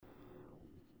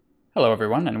Hello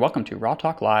everyone, and welcome to Raw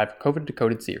Talk Live COVID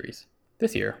Decoded series.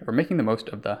 This year, we're making the most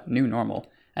of the new normal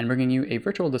and bringing you a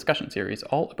virtual discussion series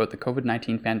all about the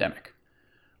COVID-19 pandemic.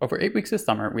 Over 8 weeks this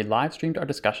summer, we live-streamed our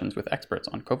discussions with experts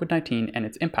on COVID-19 and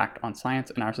its impact on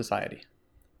science and our society.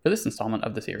 For this installment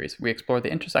of the series, we explore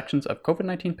the intersections of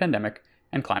COVID-19 pandemic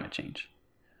and climate change.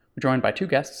 We're joined by two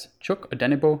guests, Chuck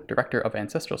Odenigbo, Director of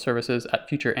Ancestral Services at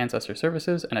Future Ancestor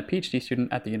Services and a PhD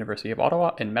student at the University of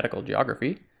Ottawa in Medical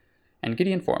Geography, and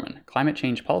Gideon Foreman, Climate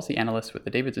Change Policy Analyst with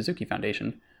the David Suzuki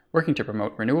Foundation, working to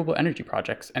promote renewable energy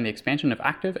projects and the expansion of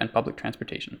active and public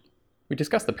transportation. We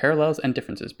discuss the parallels and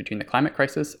differences between the climate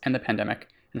crisis and the pandemic,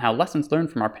 and how lessons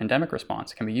learned from our pandemic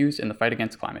response can be used in the fight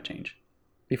against climate change.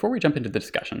 Before we jump into the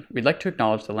discussion, we'd like to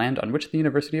acknowledge the land on which the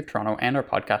University of Toronto and our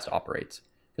podcast operates.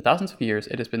 For thousands of years,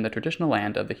 it has been the traditional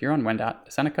land of the Huron-Wendat,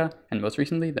 the Seneca, and most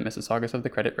recently, the Mississaugas of the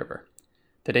Credit River.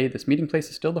 Today, this meeting place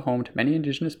is still the home to many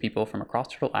Indigenous people from across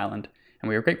Turtle Island, and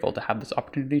we are grateful to have this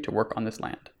opportunity to work on this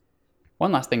land.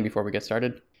 One last thing before we get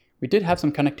started. We did have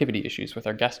some connectivity issues with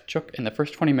our guest Chuck in the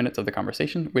first 20 minutes of the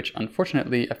conversation, which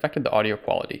unfortunately affected the audio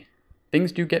quality.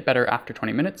 Things do get better after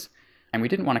 20 minutes, and we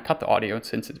didn't want to cut the audio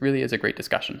since it really is a great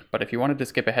discussion, but if you wanted to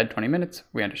skip ahead 20 minutes,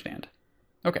 we understand.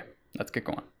 Okay, let's get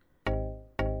going.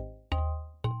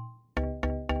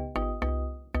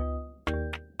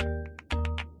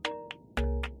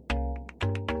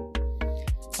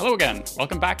 Hello again,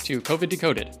 welcome back to COVID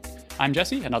Decoded. I'm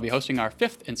Jesse, and I'll be hosting our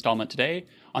fifth installment today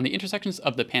on the intersections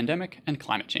of the pandemic and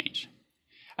climate change.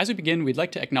 As we begin, we'd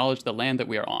like to acknowledge the land that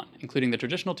we are on, including the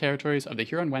traditional territories of the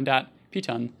Huron-Wendat,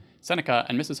 Petun, Seneca,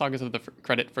 and Mississaugas of the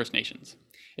Credit First Nations.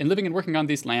 In living and working on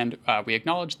this land, we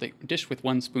acknowledge the Dish with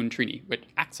One Spoon Treaty,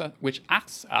 which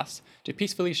asks us to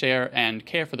peacefully share and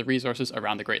care for the resources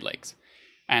around the Great Lakes.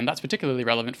 And that's particularly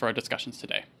relevant for our discussions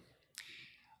today.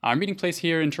 Our meeting place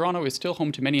here in Toronto is still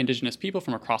home to many Indigenous people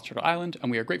from across Turtle Island, and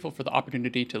we are grateful for the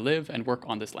opportunity to live and work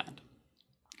on this land.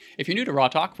 If you're new to Raw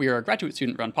Talk, we are a graduate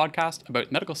student-run podcast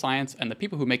about medical science and the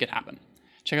people who make it happen.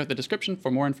 Check out the description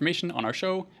for more information on our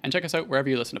show, and check us out wherever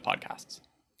you listen to podcasts.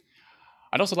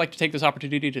 I'd also like to take this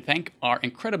opportunity to thank our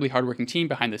incredibly hardworking team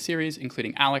behind this series,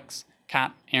 including Alex,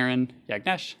 Kat, Aaron,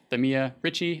 Yagnesh, Damia,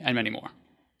 Richie, and many more.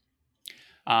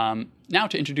 Now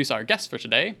to introduce our guests for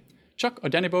today. Chuck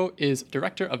Odenigbo is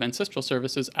Director of Ancestral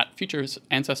Services at Future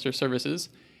Ancestor Services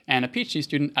and a PhD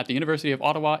student at the University of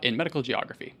Ottawa in Medical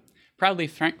Geography. Proudly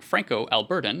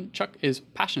Franco-Albertan, Chuck is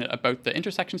passionate about the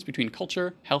intersections between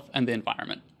culture, health, and the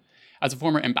environment. As a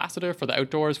former ambassador for the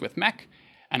outdoors with MEC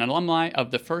and an alumni of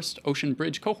the first Ocean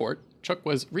Bridge cohort, Chuck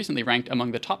was recently ranked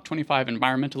among the top 25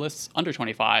 environmentalists under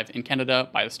 25 in Canada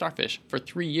by the Starfish for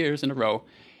 3 years in a row,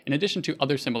 in addition to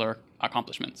other similar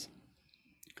accomplishments.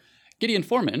 Gideon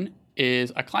Foreman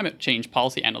is a climate change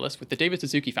policy analyst with the David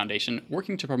Suzuki Foundation,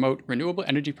 working to promote renewable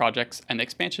energy projects and the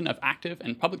expansion of active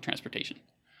and public transportation.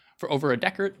 For over a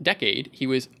decade, he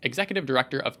was executive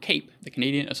director of CAPE, the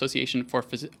Canadian Association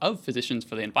of Physicians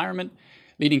for the Environment,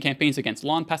 leading campaigns against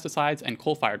lawn pesticides and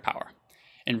coal-fired power.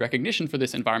 In recognition for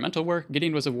this environmental work,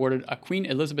 Gideon was awarded a Queen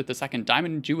Elizabeth II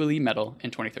Diamond Jubilee Medal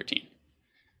in 2013.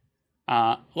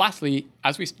 Lastly,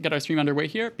 as we get our stream underway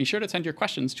here, be sure to send your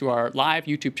questions to our live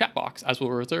YouTube chat box, as we'll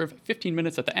reserve 15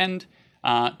 minutes at the end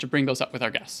to bring those up with our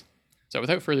guests. So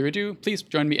without further ado, please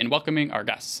join me in welcoming our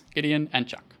guests, Gideon and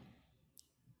Chuck.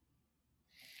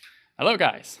 Hello,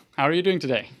 guys. How are you doing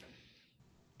today?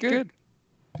 Good.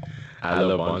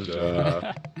 Hello,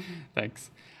 bonjour.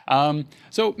 Thanks.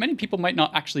 So many people might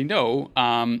not actually know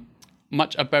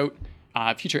much about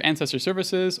Future Ancestor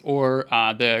Services or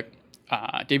the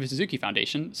David Suzuki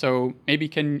Foundation. So maybe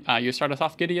can you start us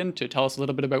off, Gideon, to tell us a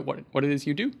little bit about what it is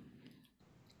you do?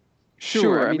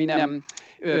 Sure. I mean,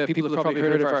 people have probably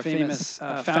heard of our famous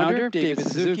founder, David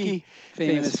Suzuki,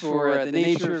 famous for the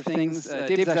nature of things.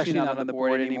 David's actually not on the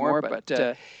board anymore,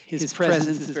 but his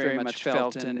presence is very much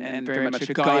felt and very much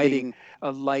a guiding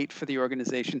light for the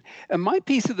organization. My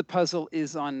piece of the puzzle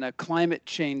is on climate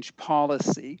change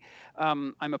policy.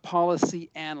 I'm a policy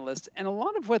analyst, and a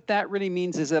lot of what that really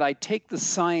means is that I take the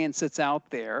science that's out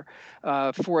there,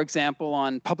 for example,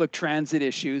 on public transit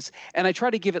issues, and I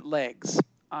try to give it legs.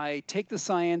 I take the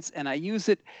science and I use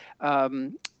it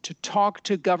to talk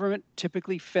to government,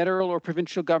 typically federal or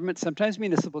provincial governments, sometimes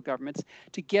municipal governments,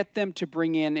 to get them to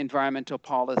bring in environmental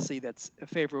policy that's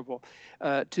favorable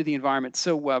to the environment.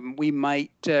 So we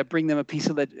might bring them a piece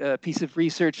of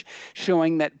research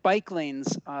showing that bike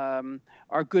lanes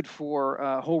are good for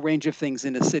a whole range of things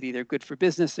in a city. They're good for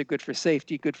business, they're good for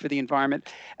safety, good for the environment,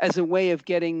 as a way of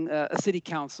getting a city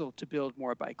council to build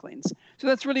more bike lanes. So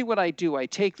that's really what I do. I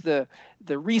take the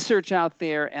research out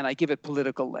there and I give it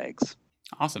political legs.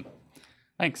 Awesome.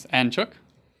 Thanks. And Chuck?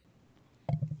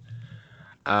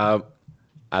 Um,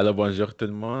 Hello, bonjour tout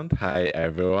le monde. Hi,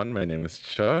 everyone. My name is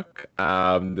Chuck.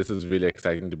 This is really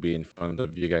exciting to be in front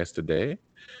of you guys today.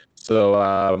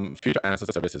 So, Future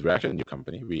Ancestor Services, we're actually a new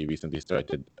company. We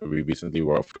recently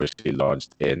were officially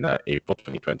launched in April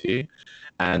 2020.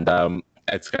 And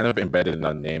it's kind of embedded in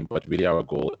our name, but really our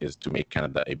goal is to make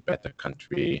Canada a better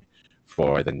country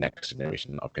for the next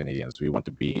generation of Canadians. We want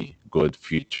to be good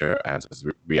future ancestors.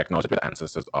 We acknowledge that we're the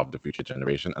ancestors of the future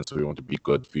generation, and so we want to be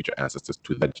good future ancestors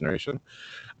to that generation.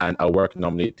 And our work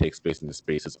normally takes place in the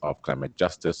spaces of climate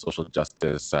justice, social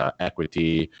justice,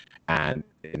 equity, and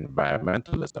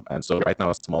environmentalism. And so right now,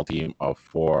 a small team of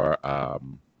four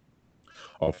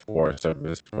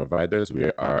service providers. We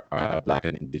are a Black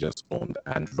and Indigenous owned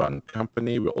and run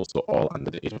company. We're also all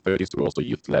under the age of 30, so we're also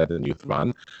youth led and youth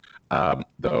run.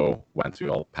 Though once we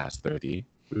all pass 30,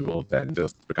 we will then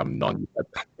just become non-youth led.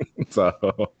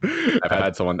 So I've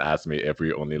had someone ask me if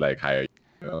we only like hire,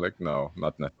 like, no,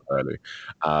 not necessarily.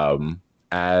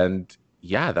 And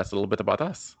yeah, that's a little bit about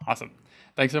us. Awesome.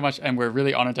 Thanks so much, and we're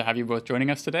really honored to have you both joining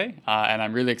us today. And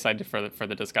I'm really excited for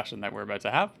the discussion that we're about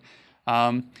to have.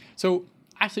 So,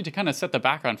 actually, to kind of set the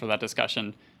background for that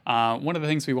discussion, one of the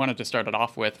things we wanted to start it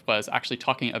off with was actually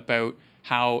talking about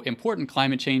how important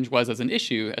climate change was as an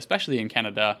issue, especially in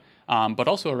Canada, but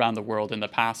also around the world in the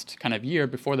past kind of year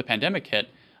before the pandemic hit.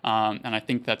 And I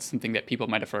think that's something that people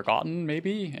might have forgotten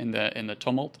maybe in the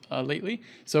tumult lately.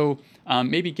 So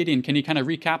maybe Gideon, can you kind of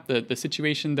recap the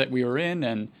situation that we were in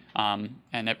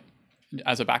and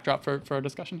as a backdrop for our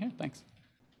discussion here? Thanks.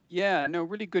 Yeah, no,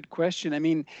 really good question. I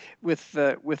mean, with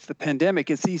the pandemic,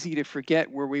 it's easy to forget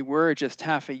where we were just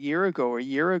half a year ago, a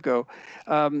year ago.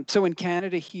 So in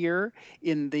Canada here,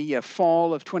 in the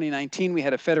fall of 2019, we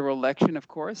had a federal election, of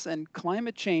course, and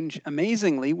climate change,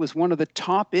 amazingly, was one of the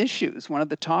top issues, one of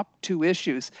the top two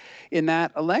issues in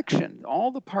that election.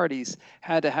 All the parties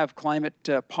had to have climate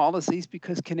policies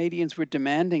because Canadians were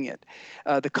demanding it.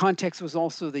 The context was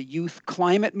also the youth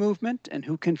climate movement, and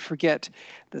who can forget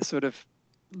the sort of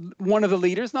one of the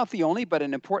leaders, not the only, but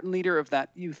an important leader of that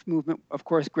youth movement, of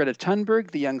course, Greta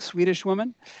Thunberg, the young Swedish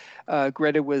woman.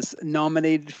 Greta was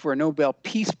nominated for a Nobel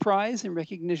Peace Prize in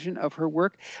recognition of her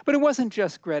work. But it wasn't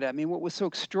just Greta. I mean, what was so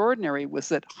extraordinary was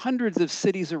that hundreds of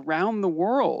cities around the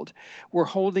world were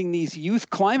holding these youth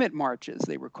climate marches.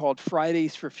 They were called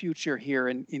Fridays for Future here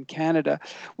in Canada,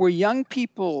 where young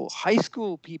people, high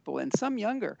school people, and some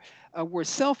younger, were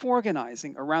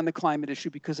self-organizing around the climate issue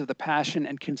because of the passion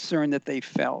and concern that they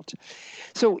felt.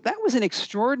 So that was an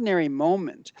extraordinary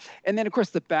moment. And then, of course,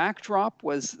 the backdrop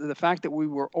was the fact that we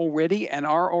were already and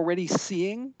are already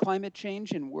seeing climate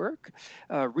change in work.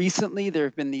 Recently, there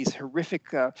have been these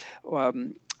horrific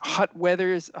hot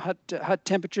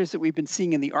temperatures that we've been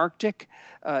seeing in the Arctic,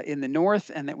 in the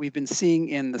north, and that we've been seeing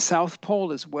in the South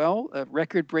Pole as well,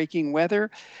 record-breaking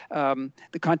weather.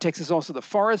 The context is also the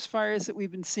forest fires that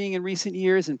we've been seeing in recent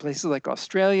years in places like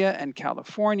Australia and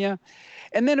California.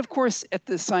 And then, of course, at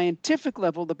the scientific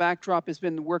level, the backdrop has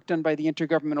been the work done by the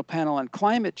Intergovernmental Panel on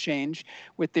Climate Change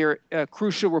with their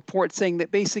crucial report saying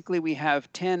that basically we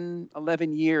have 10,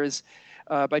 11 years.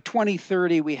 By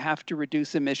 2030, we have to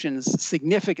reduce emissions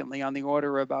significantly on the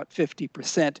order of about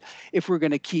 50% if we're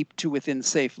going to keep to within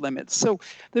safe limits. So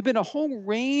there have been a whole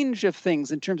range of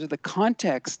things in terms of the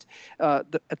context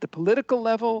at the political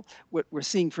level, what we're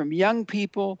seeing from young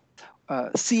people,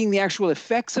 seeing the actual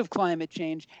effects of climate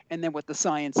change, and then what the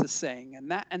science is saying.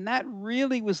 And that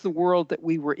really was the world that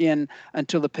we were in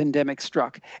until the pandemic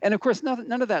struck. And of course,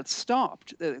 none of that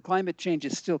stopped. Climate change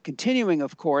is still continuing,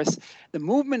 of course. The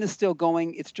movement is still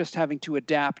going. It's just having to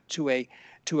adapt to a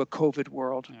COVID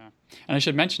world. Yeah. And I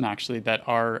should mention actually that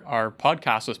our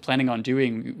podcast was planning on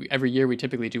doing, every year we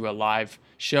typically do a live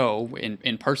show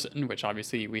in person, which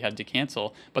obviously we had to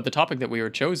cancel. But the topic that we were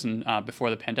chosen before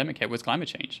the pandemic hit was climate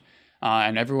change.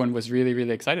 And everyone was really, really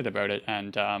excited about it.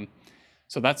 And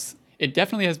so it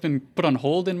definitely has been put on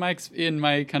hold in my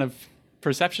kind of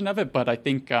perception of it. But I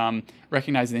think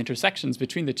recognizing the intersections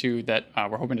between the two that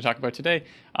we're hoping to talk about today,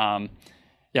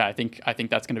 yeah, I think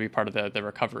that's going to be part of the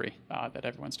recovery that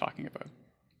everyone's talking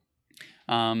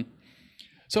about.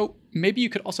 So maybe you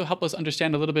could also help us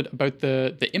understand a little bit about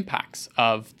the impacts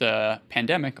of the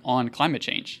pandemic on climate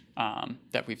change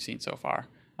that we've seen so far.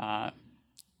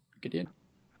 Gideon?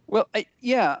 Well, I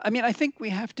think we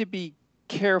have to be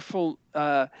careful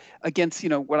against,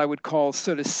 what I would call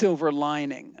sort of silver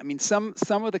lining. I mean, some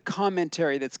of the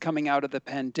commentary that's coming out of the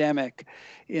pandemic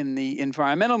in the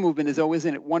environmental movement is always,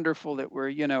 isn't it wonderful that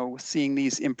we're, seeing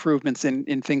these improvements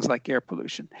in things like air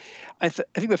pollution. I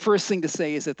think the first thing to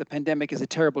say is that the pandemic is a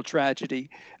terrible tragedy,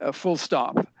 full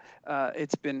stop.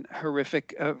 It's been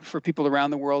horrific for people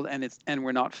around the world, and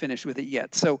we're not finished with it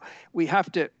yet. So we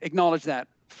have to acknowledge that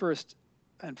first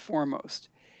and foremost.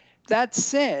 That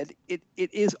said, it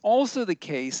is also the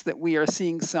case that we are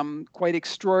seeing some quite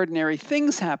extraordinary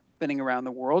things happening around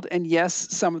the world. And yes,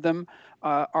 some of them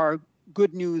are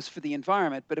good news for the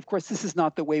environment. But of course, this is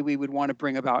not the way we would want to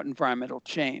bring about environmental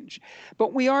change.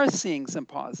 But we are seeing some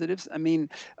positives. I mean,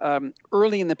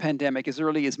 early in the pandemic, as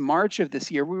early as March of this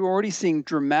year, we were already seeing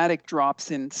dramatic drops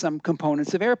in some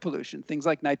components of air pollution, things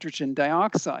like nitrogen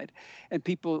dioxide. And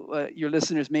people, your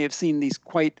listeners may have seen these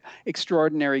quite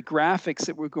extraordinary graphics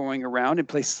that were going around in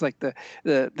places like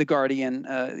the Guardian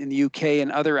in the UK and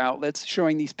other outlets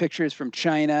showing these pictures from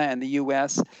China and the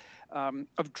US.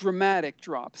 Of dramatic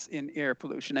drops in air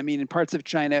pollution. I mean, in parts of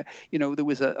China, there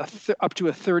was up to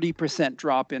a 30%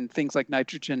 drop in things like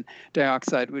nitrogen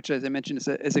dioxide, which, as I mentioned,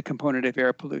 is a component of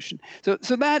air pollution.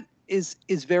 So that is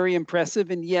very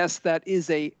impressive, and yes, that is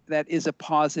a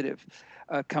positive.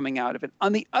 Coming out of it.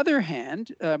 On the other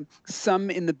hand, some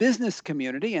in the business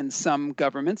community and some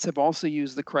governments have also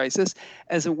used the crisis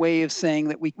as a way of saying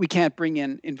that we can't bring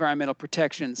in environmental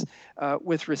protections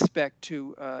with respect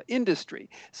to industry.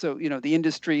 So, the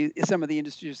industry, some of the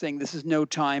industries are saying this is no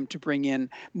time to bring in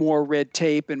more red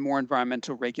tape and more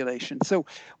environmental regulation. So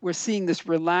we're seeing this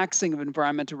relaxing of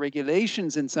environmental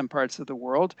regulations in some parts of the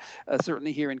world.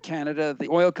 Certainly here in Canada, the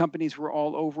oil companies were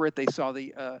all over it. They saw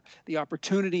the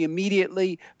opportunity immediately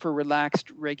for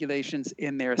relaxed regulations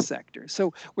in their sector.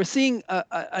 So we're seeing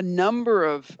a number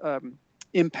of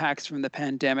impacts from the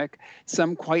pandemic,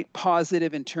 some quite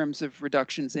positive in terms of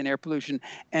reductions in air pollution,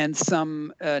 and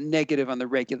some negative on the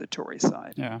regulatory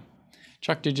side. Yeah.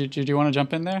 Chuck, did you want to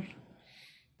jump in there?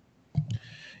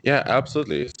 Yeah,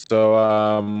 absolutely.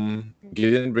 So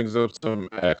Gideon brings up some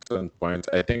excellent points.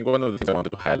 I think one of the things I wanted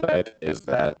to highlight is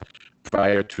that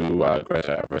prior to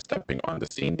Greta ever stepping on the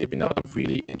scene, there have been a lot of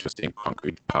really interesting,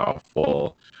 concrete,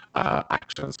 powerful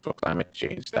actions for climate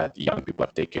change that young people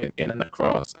have taken in and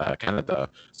across Canada.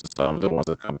 So some of the ones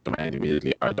that come to mind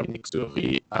immediately are Dominique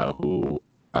Souris, who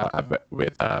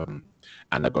with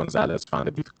Anna Gonzalez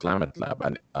founded Youth Climate Lab,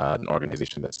 an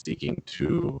organization that's seeking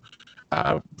to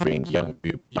bring young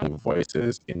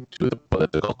voices into the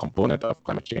political component of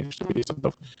climate change to really sort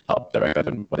of help direct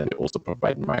that, but then they also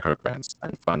provide micro grants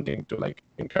and funding to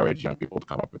encourage young people to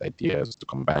come up with ideas to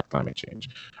combat climate change.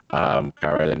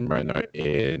 Carolyn Murner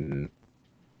in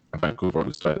Vancouver,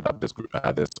 who started up this group,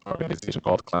 this organization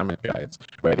called Climate Guides,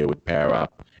 where they would pair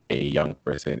up a young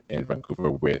person in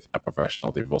Vancouver with a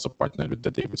professional. They've also partnered with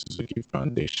the David Suzuki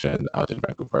Foundation out in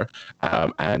Vancouver,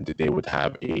 and they would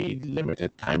have a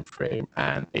limited time frame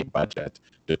and a budget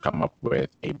to come up with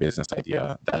a business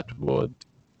idea that would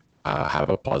have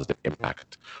a positive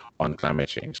impact on climate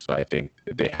change. So I think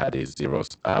they had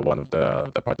one of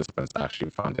the participants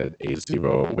actually founded a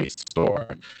zero waste store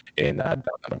in downtown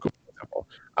Vancouver, for example.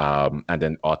 And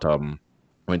then Autumn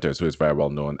Winters, who is very well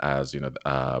known as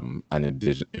an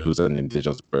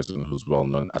indigenous person who's well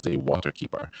known as a water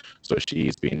keeper. So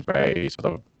she's been very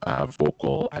sort of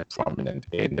vocal and prominent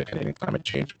in the Canadian climate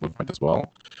change movement as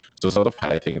well. So sort of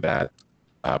highlighting that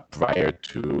prior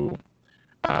to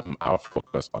our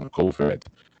focus on COVID,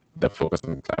 the focus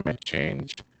on climate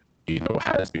change,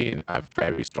 has been a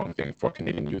very strong thing for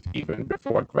Canadian youth, even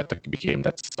before Greta became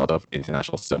that sort of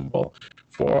international symbol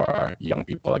for young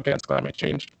people against climate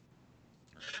change.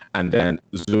 And then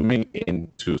zooming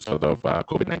into sort of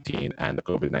COVID-19 and the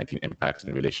COVID-19 impacts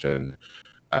in relation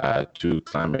to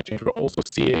climate change, we're also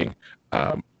seeing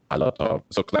a lot of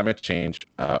climate change,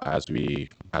 as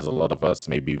a lot of us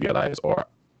maybe realize or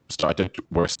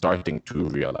we're starting to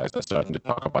realize, they're starting to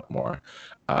talk about more,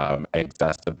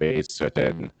 exacerbates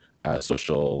certain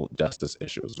social justice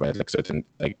issues, right?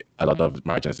 A lot of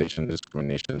marginalization and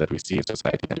discrimination that we see in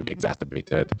society can be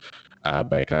exacerbated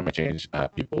by climate change.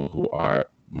 People who are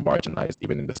marginalized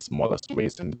even in the smallest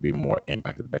ways tend to be more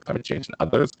impacted by climate change than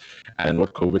others. And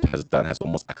what COVID has done has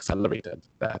almost accelerated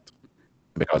that.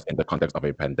 Because in the context of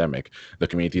a pandemic, the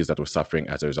communities that were suffering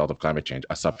as a result of climate change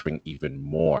are suffering even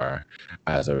more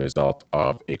as a result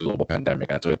of a global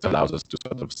pandemic. And so it allows us to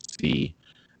sort of see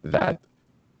that,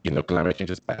 climate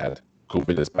change is bad,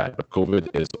 COVID is bad, but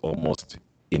COVID is almost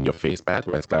in your face bad,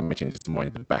 whereas climate change is more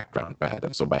in the background bad.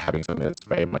 And so by having something that's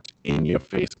very much in your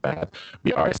face bad,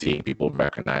 we are seeing people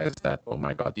recognize that, oh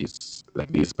my God, these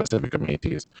specific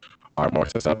communities are more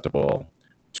susceptible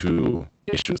to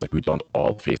issues. We don't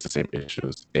all face the same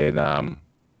issues. In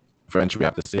French, we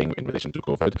have the saying in relation to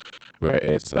COVID, where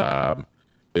it's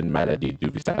une maladie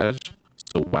du visage,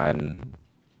 so one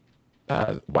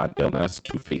illness,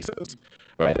 two faces,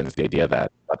 right? And it's the idea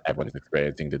that not everyone is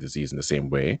experiencing the disease in the same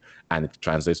way. And it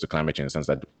translates to climate change in the sense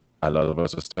that a lot of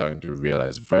us are starting to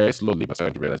realize, very slowly, but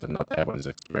starting to realize that not everyone is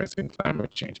experiencing climate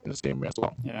change in the same way as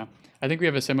well. Yeah, I think we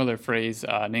have a similar phrase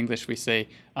in English. We say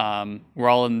we're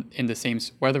all in the same,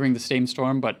 weathering the same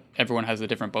storm, but everyone has a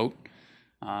different boat.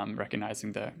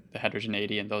 Recognizing the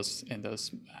heterogeneity and those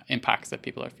impacts that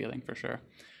people are feeling for sure.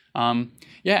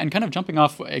 Yeah, and kind of jumping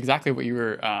off exactly what you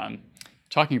were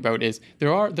talking about is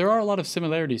there are a lot of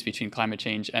similarities between climate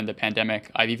change and the pandemic.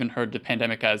 I've even heard the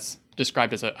pandemic as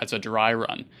described as a dry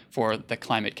run for the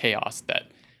climate chaos that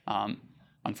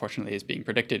unfortunately is being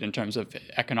predicted in terms of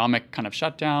economic kind of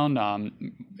shutdown,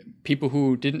 people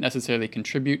who didn't necessarily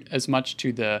contribute as much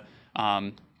to the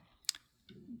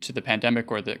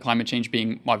pandemic or the climate change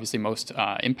being obviously most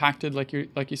impacted,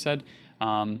 like you said,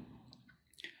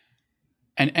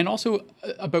 and also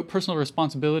about personal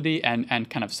responsibility and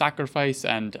kind of sacrifice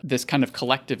and this kind of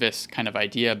collectivist kind of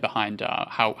idea behind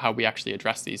how we actually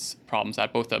address these problems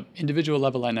at both an individual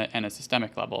level and a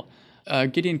systemic level.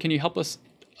 Gideon, can you help us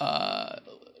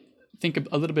think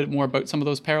a little bit more about some of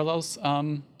those parallels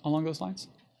along those lines?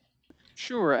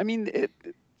 Sure. I mean,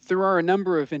 there are a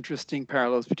number of interesting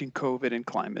parallels between COVID and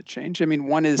climate change. I mean,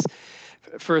 one is,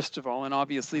 first of all, and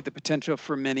obviously the potential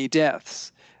for many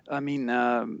deaths. I mean,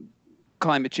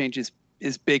 climate change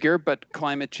is bigger, but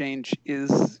climate change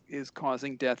is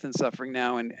causing death and suffering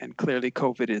now, and clearly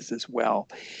COVID is as well.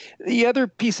 The other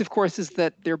piece, of course, is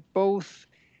that they're both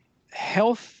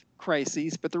health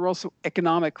crises, but they're also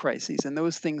economic crises, and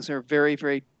those things are very,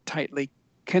 very tightly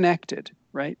connected.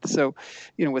 Right. So,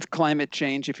 with climate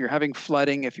change, if you're having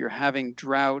flooding, if you're having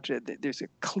drought, there's a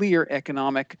clear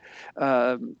economic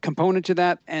component to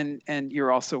that. And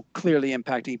you're also clearly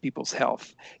impacting people's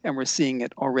health. And we're seeing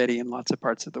it already in lots of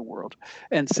parts of the world.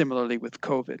 And similarly with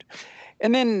COVID.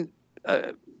 And then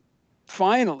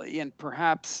finally, and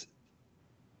perhaps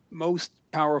most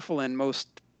powerful and most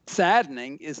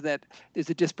saddening, is that there's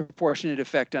a disproportionate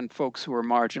effect on folks who are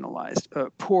marginalized.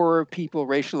 Poorer people,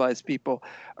 racialized people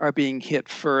are being hit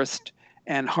first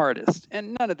and hardest.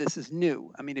 And none of this is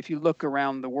new. I mean, if you look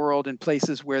around the world in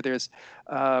places where there's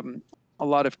a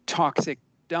lot of toxic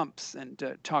dumps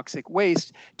and toxic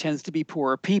waste, tends to be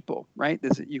poorer people, right?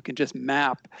 You can just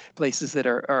map places that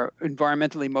are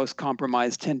environmentally most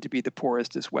compromised tend to be the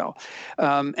poorest as well.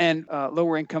 And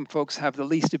lower income folks have the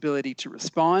least ability to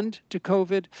respond to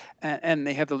COVID, and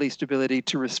they have the least ability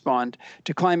to respond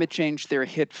to climate change. They're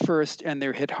hit first and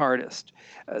they're hit hardest.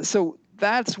 So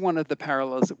that's one of the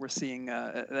parallels that we're seeing.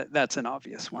 That's an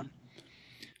obvious one.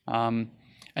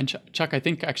 And Chuck, I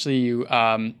think actually you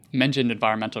mentioned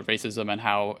environmental racism and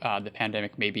how the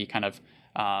pandemic may be kind of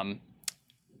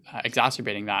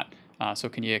exacerbating that. So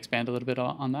can you expand a little bit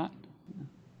on that?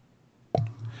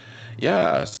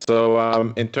 Yeah.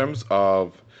 So in terms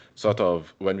of sort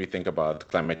of when we think about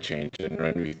climate change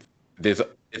and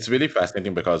it's really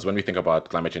fascinating because when we think about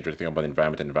climate change, we think about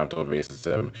environment and environmental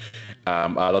racism. A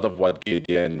lot of what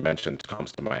Gideon mentioned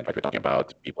comes to mind. Right? We're talking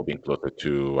about people being closer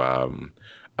to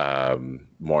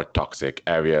more toxic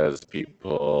areas,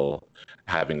 people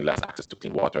having less access to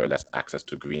clean water, less access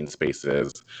to green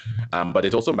spaces. But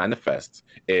it also manifests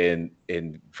in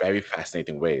very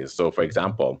fascinating ways. So, for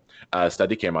example, a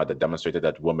study came out that demonstrated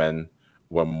that women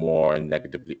were more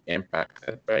negatively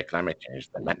impacted by climate change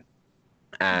than men.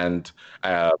 And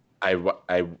I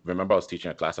remember I was teaching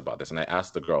a class about this, and I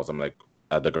asked the girls,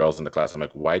 the girls in the class, I'm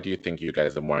like, why do you think you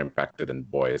guys are more impacted than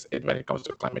boys when it comes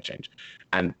to climate change?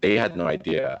 And they had no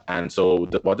idea. And so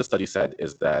what the study said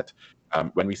is that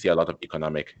when we see a lot of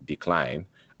economic decline,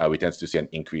 we tend to see an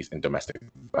increase in domestic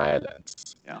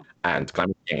violence. Yeah. And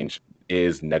climate change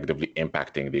is negatively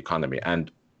impacting the economy.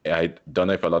 And I don't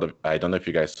know if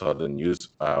you guys saw the news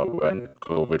when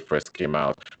COVID first came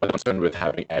out, but the concern with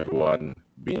having everyone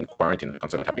being quarantined, the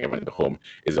concern with having everyone in the home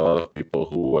is a lot of people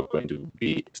who are going to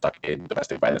be stuck in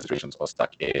domestic violence situations or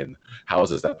stuck in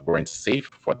houses that weren't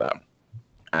safe for them.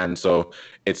 And so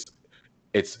it's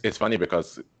funny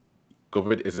because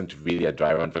COVID isn't really a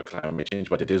driver for climate change,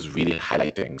 but it is really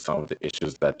highlighting some of the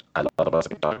issues that a lot of us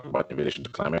have talked about in relation to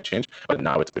climate change, but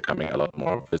now it's becoming a lot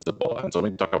more visible. And so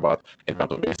when we talk about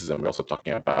environmental racism, we're also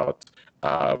talking about,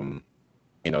 the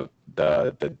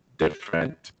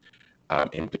different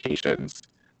implications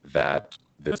that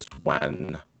this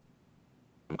one,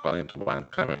 I'm calling it one,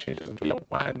 climate change isn't really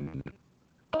one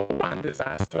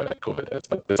disaster like COVID is,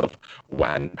 but this sort of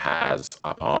one has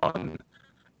upon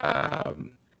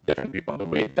different people in the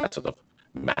way that sort of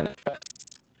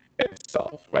manifests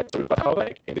itself, right? So we've got how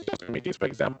indigenous communities, for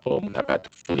example, have had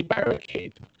to fully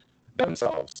barricade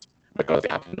themselves because they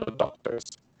have no doctors.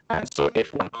 And so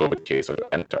if one COVID case were to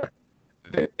enter,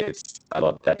 it's a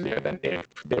lot deadlier than if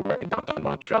they were in downtown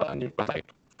Montreal and you've got like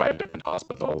 5 different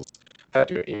hospitals that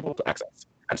you're able to access.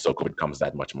 And so COVID becomes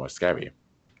that much more scary.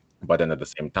 But then at the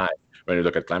same time, when you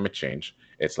look at climate change,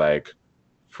 it's like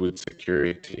food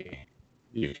security.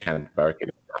 You can't barricade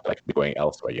it. You have to like be going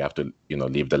elsewhere. You have to,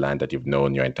 leave the land that you've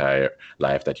known your entire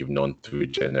life, that you've known through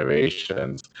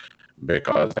generations,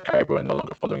 because the Caribou are no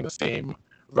longer following the same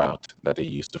route that they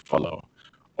used to follow.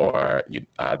 Or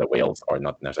the whales are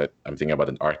not necessarily, I'm thinking about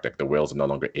the Arctic, the whales are no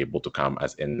longer able to come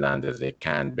as inland as they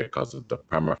can because of the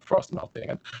permafrost melting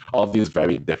and all these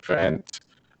very different,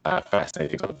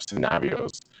 fascinating sort of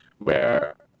scenarios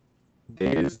where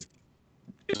it's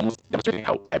almost demonstrating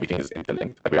how everything is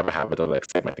interlinked. Like we have a habit of like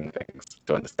segmenting things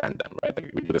to understand them, right?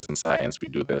 Like we do this in science, we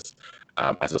do this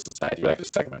as a society. We like to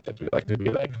segment it. We like to be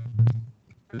like,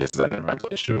 this is an environmental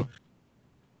issue.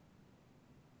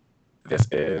 This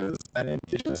is an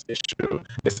Indigenous issue.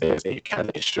 This is a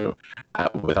Canada issue,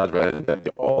 without realizing that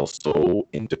they're all so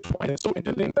intertwined, so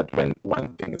interlinked that when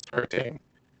one thing is hurting,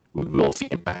 we will see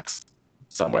impacts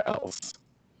somewhere else.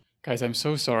 Guys, I'm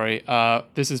so sorry.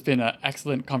 This has been an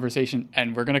excellent conversation,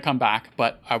 and we're going to come back,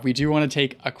 but we do want to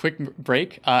take a quick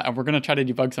break, and we're going to try to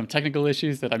debug some technical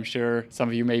issues that I'm sure some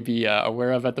of you may be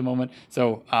aware of at the moment.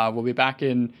 So we'll be back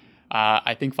in,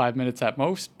 I think, 5 minutes at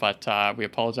most, but we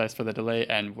apologize for the delay,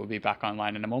 and we'll be back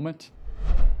online in a moment.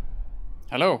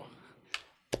 Hello.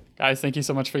 Guys, thank you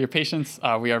so much for your patience.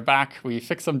 We are back. We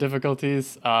fixed some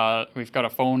difficulties. We've got a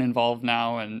phone involved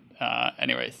now, and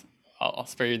anyways. I'll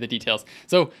spare you the details.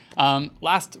 So when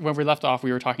we left off,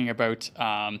 we were talking about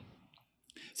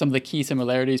some of the key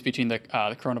similarities between the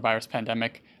coronavirus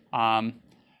pandemic, kind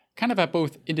of at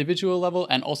both individual level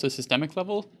and also systemic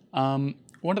level. One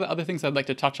of the other things I'd like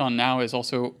to touch on now is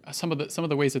also some of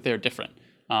the ways that they're different,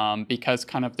 because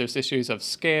kind of there's issues of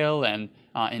scale and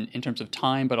in terms of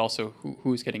time, but also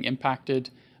who's getting impacted.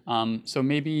 So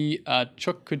maybe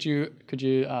Chuck, could you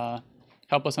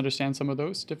help us understand some of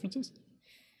those differences?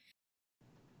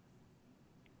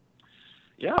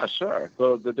 Yeah, sure.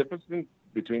 So the difference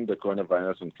between the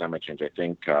coronavirus and climate change, I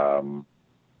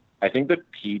think the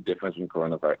key difference in the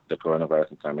coronavirus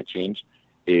and climate change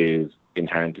is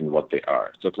inherent in what they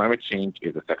are. So climate change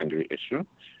is a secondary issue.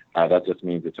 That just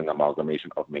means it's an amalgamation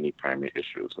of many primary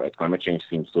issues, right? Climate change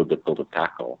seems so difficult to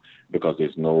tackle because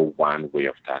there's no one way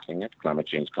of tackling it. Climate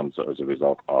change comes as a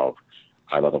result of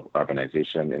a lot of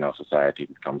urbanization in our society.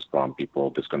 It comes from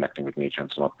people disconnecting with nature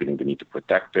and so not feeling the need to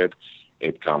protect it.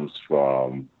 It comes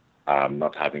from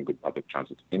not having good public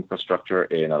transit infrastructure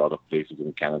in a lot of places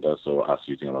in Canada, so us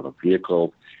using a lot of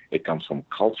vehicles. It comes from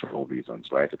cultural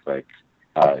reasons, right? It's like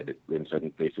in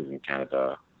certain places in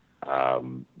Canada,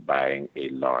 buying a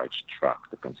large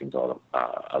truck that consumes a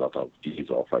lot of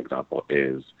diesel, for example,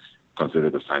 is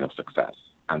considered a sign of success.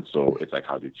 And so it's like,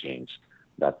 how do you change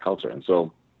that culture? And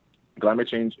so climate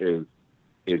change is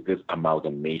this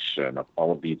amalgamation of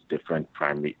all of these different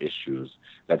primary issues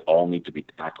that all need to be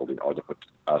tackled in order for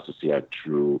us to see a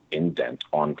true indent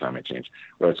on climate change.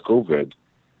 Whereas COVID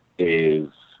is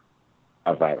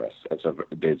a virus. There's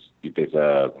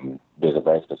a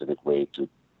very specific way to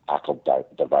tackle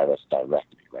the virus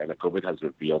directly, right? Like COVID has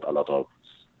revealed a lot of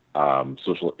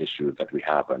social issues that we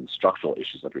have and structural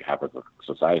issues that we have as a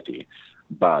society,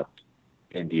 but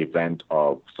in the event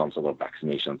of some sort of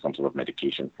vaccination, some sort of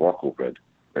medication for COVID,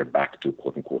 we're back to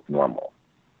quote unquote normal.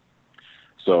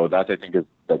 So that I think is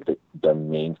the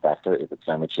main factor is that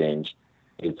climate change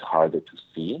is harder to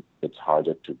see, it's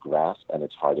harder to grasp, and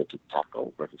it's harder to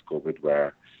tackle versus COVID,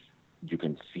 where you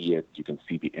can see it, you can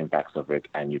see the impacts of it,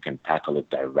 and you can tackle it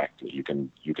directly. You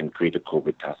can create a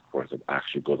COVID task force that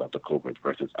actually goes after COVID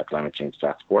versus a climate change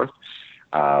task force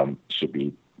should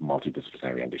be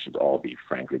multidisciplinary, and they should all be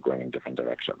frankly going in different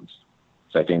directions.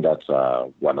 So I think that's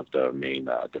one of the main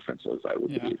differences, I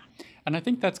would believe. And I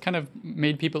think that's kind of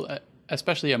made people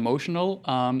especially emotional.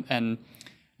 And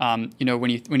when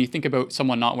you think about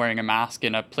someone not wearing a mask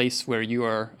in a place where you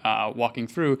are walking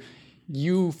through,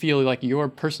 you feel like you're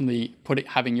personally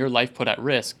having your life put at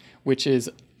risk, which is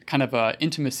kind of an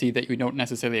intimacy that you don't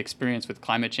necessarily experience with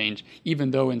climate change,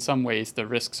 even though in some ways the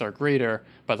risks are greater.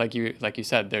 But like you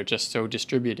said, they're just so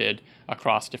distributed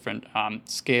across different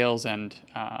scales and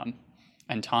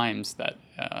times that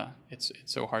it's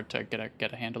so hard to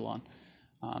get a handle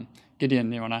on.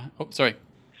 Gideon, you wanna? Oh, sorry.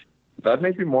 That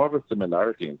may be more of a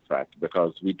similarity, in fact,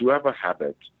 because we do have a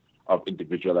habit of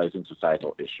individualizing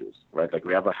societal issues, right? Like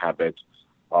we have a habit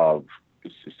of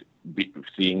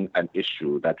seeing an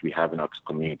issue that we have in our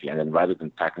community, and then rather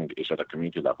than tackling the issue at a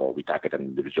community level, we tackle it at an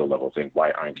individual level, saying,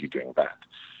 why aren't you doing that?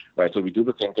 right? So we do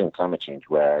the same thing with climate change,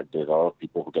 where there's a lot of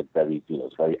people who get very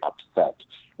zealous, very upset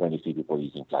when they see people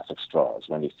using plastic straws,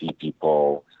 when they see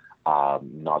people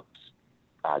not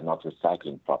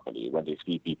recycling properly, when they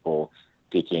see people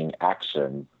taking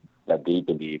action that they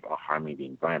believe are harming the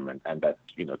environment, and that,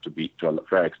 to a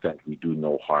fair extent, we do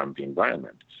no harm the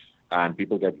environment. And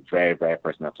people get very, very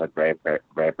personal upset, very, very,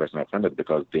 very personal offended,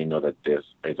 because they know that this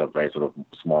is a very sort of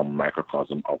small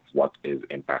microcosm of what is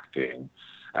impacting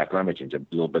climate change. A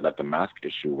little bit like the mask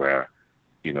issue, where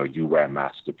you wear a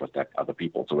mask to protect other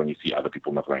people. So when you see other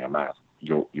people not wearing a mask,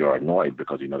 you're annoyed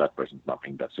because that person's not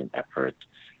making that same effort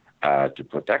to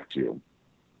protect you.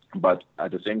 But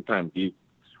at the same time,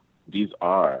 these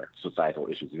are societal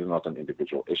issues. These are not an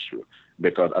individual issue,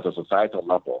 because at a societal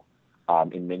level,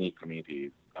 in many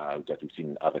communities that we've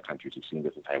seen in other countries, we've seen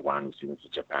this in Taiwan, we've seen this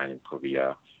in Japan, in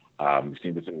Korea, we've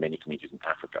seen this in many communities in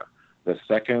Africa. The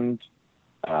second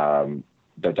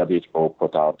the WHO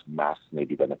put out masks may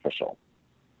be beneficial,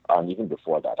 even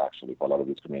before that, actually, for a lot of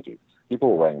these communities, people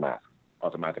were wearing masks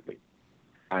automatically.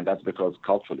 And that's because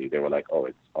culturally they were like, oh,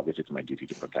 it's obviously to my duty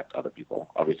to protect other people.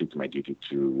 Obviously to my duty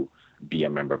to be a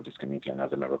member of this community, and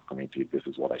as a member of the community, this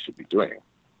is what I should be doing.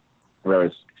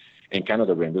 Whereas in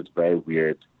Canada, we're in this very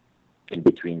weird in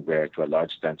between, where to a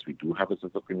large sense we do have a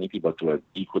sense of community, but to an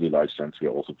equally large sense we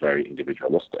are also very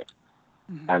individualistic.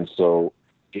 Mm-hmm. And so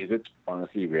is it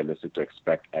honestly realistic to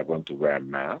expect everyone to wear a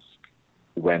mask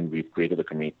when we've created a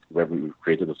community, where we've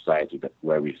created a society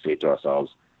where we say to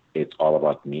ourselves, it's all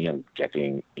about me and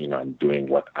getting, and doing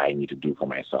what I need to do for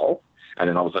myself. And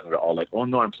then all of a sudden we're all like, oh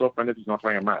no, I'm so offended he's not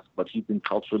wearing a mask. But he's been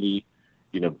culturally,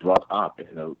 brought up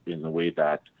in a way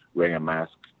that wearing a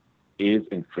mask is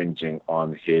infringing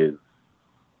on his,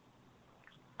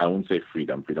 I won't say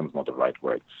freedom is not the right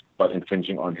word, but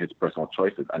infringing on his personal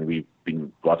choices. And we've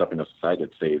been brought up in a society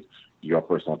that says your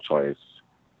personal choice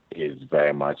is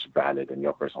very much valid and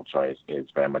your personal choice is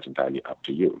very much entirely up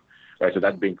to you. Right, so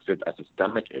that makes it a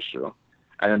systemic issue.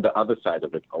 And then the other side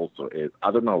of it also is,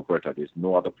 other than Alberta, there's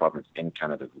no other province in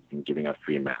Canada that's been giving out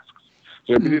free masks.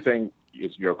 So you're really saying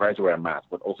you're required to wear a mask,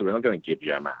 but also we're not going to give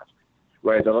you a mask.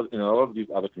 Whereas in a lot of these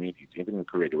other communities, even in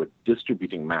Korea, they were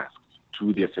distributing masks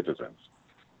to their citizens.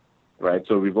 Right,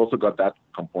 so we've also got that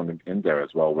component in there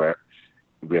as well, where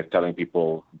we're telling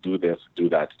people, do this, do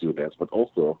that, do this, but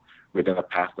also we're going to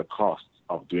pass the costs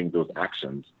of doing those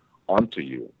actions onto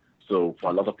you. So for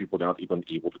a lot of people, they're not even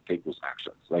able to take those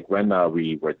actions. Like when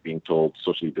we were being told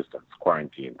socially distance,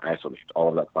 quarantine, isolate, all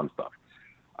of that fun stuff.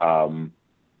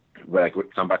 Where I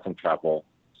could come back from travel,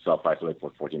 self-isolate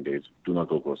for 14 days, do not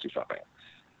go grocery shopping.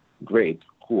 Great,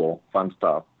 cool, fun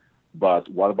stuff. But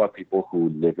what about people who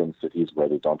live in cities where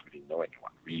they don't really know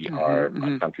anyone? We are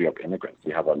a country of immigrants.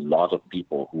 We have a lot of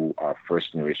people who are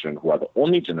first generation, who are the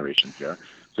only generation here.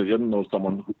 So they don't know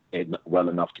someone well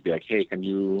enough to be like, hey, can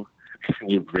you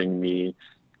bring me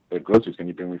groceries? Can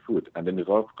you bring me food? And then there's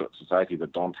a lot of societies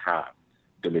that don't have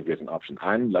delivery as an option.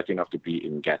 I'm lucky enough to be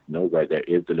in Gatineau, where there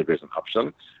is delivery as an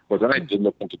option. But when I did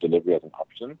look into delivery as an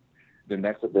option, the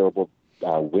next available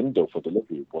window for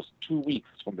delivery was 2 weeks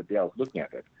from the day I was looking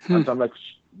at it. And so I'm like,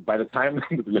 by the time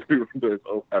the delivery window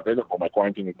is available, my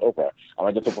quarantine is over. Am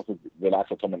I just supposed to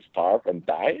relax at home and starve and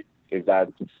die? Is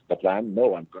that the plan?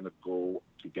 No, I'm going to go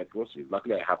to get groceries.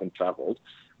 Luckily, I haven't traveled.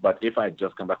 But if I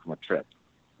just come back from a trip,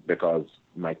 because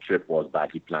my trip was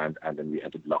badly planned and then we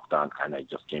entered lockdown and I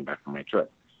just came back from my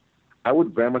trip, I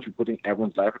would very much be putting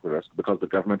everyone's life at risk because the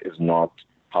government is not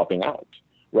helping out.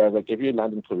 Whereas, like, if you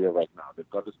land in Korea right now, they've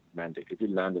got this mandate. If you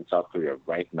land in South Korea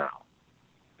right now,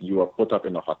 you are put up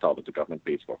in a hotel that the government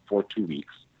pays for 2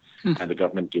 weeks, and the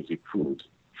government gives you food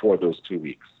for those 2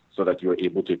 weeks so that you're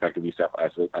able to effectively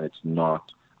self-isolate and it's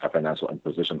not a financial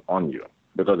imposition on you.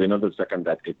 Because they know the second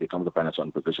that it becomes a financial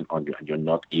imposition on you and you're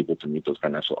not able to meet those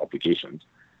financial obligations,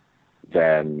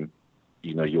 then,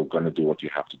 you're going to do what you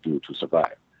have to do to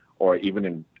survive. Or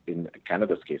even in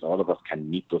Canada's case, all of us can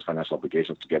meet those financial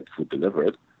obligations to get food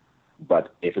delivered.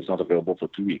 But if it's not available for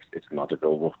 2 weeks, it's not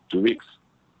available for 2 weeks.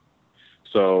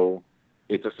 So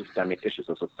it's a systemic issue, it's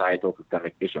a societal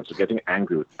systemic issue. So getting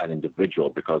angry with an individual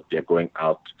because they're going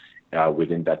out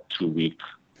within that 2 week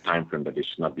time frame that they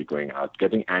should not be going out,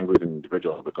 getting angry with an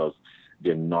individual because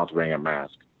they're not wearing a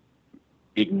mask,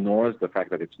 ignores the fact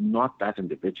that it's not that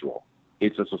individual.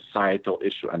 It's a societal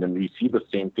issue. And then we see the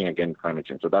same thing again in climate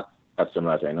change. So that's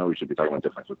similarity. I know we should be talking about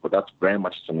differences, but that's very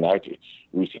much similarity.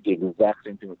 We see the exact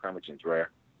same thing with climate change,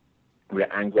 where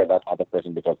we're angry at that other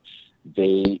person because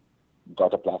they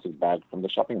got a plastic bag from the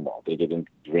shopping mall. They didn't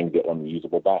bring their own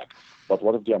reusable bag. But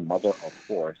what if they're a mother of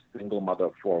four, single mother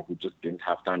of four, who just didn't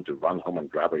have time to run home and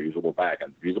grab a reusable bag?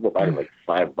 And reusable bag is like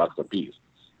 $5 a piece.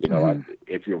 You know,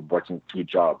 if you're working 2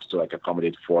 jobs to like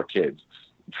accommodate 4 kids,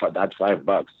 that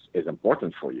 $5 is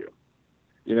important for you.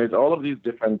 You know, it's all of these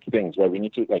different things where we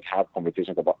need to like have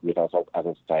conversations about with ourselves as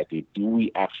a society. Do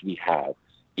we actually have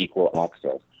equal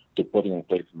access to putting in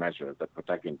place measures that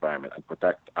protect the environment and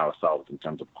protect ourselves in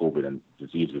terms of COVID and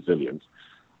disease resilience?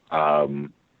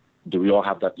 Do we all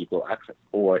have that equal access,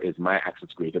 or is my access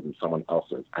greater than someone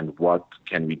else's? And what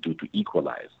can we do to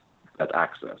equalize that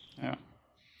access?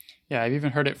 Yeah, I've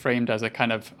even heard it framed as a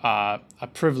kind of a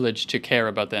privilege to care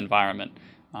about the environment,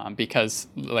 because,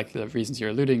 like the reasons you're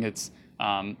alluding, it's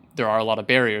there are a lot of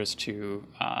barriers to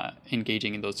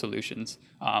engaging in those solutions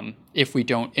if we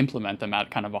don't implement them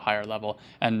at kind of a higher level.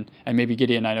 And maybe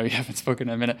Gideon, I know you haven't spoken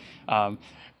in a minute.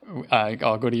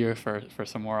 I'll go to you for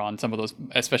some more on some of those,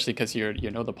 especially because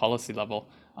you know the policy level,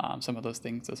 some of those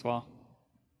things as well.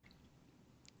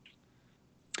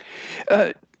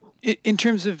 In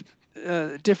terms of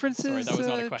differences, sorry, that was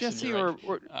not a question, Jesse,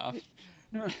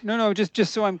 right. No,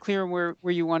 just so I'm clear where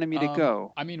you wanted me to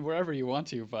go. I mean, wherever you want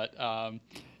to, but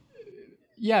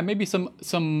yeah, maybe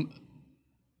some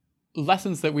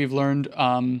lessons that we've learned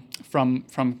from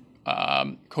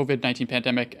COVID-19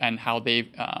 pandemic and how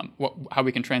how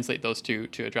we can translate those to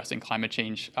addressing climate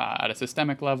change at a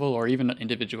systemic level or even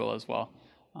individual as well.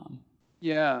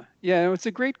 Yeah, it's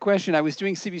a great question. I was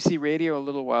doing CBC Radio a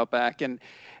little while back, and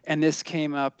this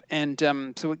came up, and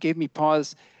so it gave me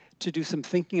pause to do some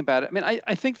thinking about it. I mean,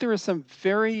 I think there are some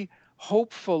very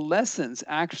hopeful lessons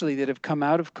actually that have come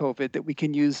out of COVID that we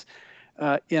can use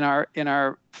in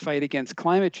our fight against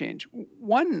climate change.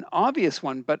 One obvious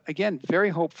one, but again, very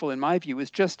hopeful in my view,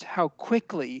 is just how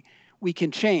quickly we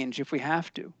can change if we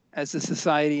have to as a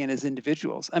society and as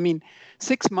individuals. I mean,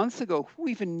 6 months ago, who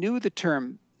even knew the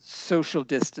term social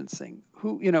distancing?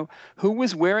 Who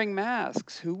was wearing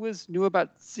masks? Who knew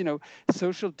about,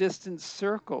 social distance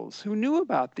circles? Who knew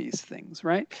about these things,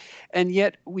 right? And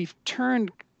yet we've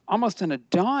turned almost on a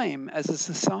dime as a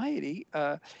society,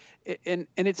 and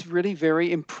it's really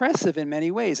very impressive in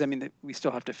many ways. I mean, we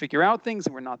still have to figure out things,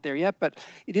 and we're not there yet, but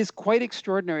it is quite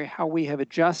extraordinary how we have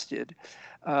adjusted.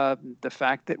 The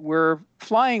fact that we're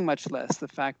flying much less, the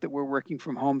fact that we're working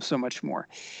from home so much more.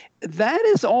 That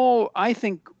is all, I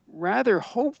think, rather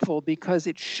hopeful, because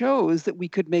it shows that we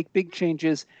could make big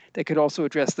changes that could also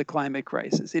address the climate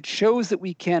crisis. It shows that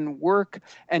we can work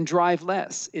and drive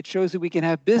less. It shows that we can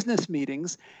have business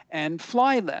meetings and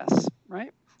fly less,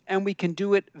 right? And we can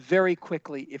do it very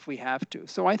quickly if we have to.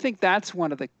 So I think that's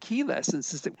one of the key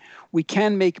lessons, is that we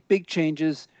can make big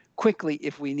changes quickly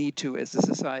if we need to as a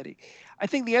society. I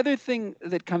think the other thing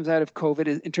that comes out of COVID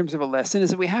in terms of a lesson is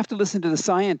that we have to listen to the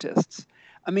scientists.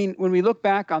 I mean, when we look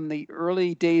back on the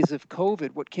early days of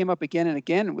COVID, what came up again and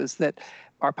again was that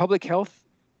our public health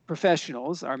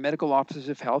professionals, our medical officers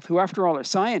of health, who after all are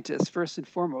scientists first and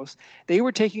foremost, they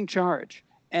were taking charge.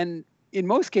 And in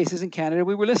most cases in Canada,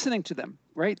 we were listening to them,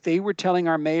 right? They were telling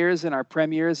our mayors and our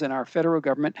premiers and our federal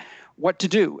government what to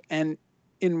do. And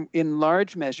in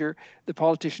large measure, the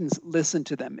politicians listened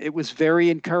to them. It was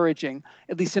very encouraging,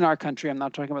 at least in our country, I'm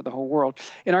not talking about the whole world,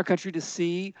 in our country, to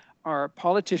see our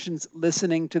politicians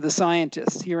listening to the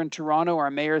scientists. Here in Toronto,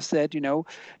 our mayor said,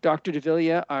 Dr.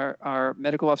 Davila, our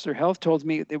medical officer of health, told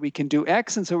me that we can do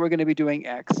X, and so we're going to be doing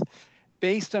X,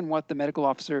 based on what the medical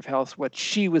officer of health, what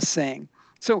she was saying.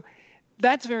 So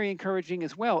that's very encouraging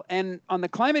as well. And on the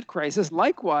climate crisis,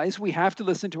 likewise, we have to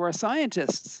listen to our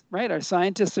scientists, right? Our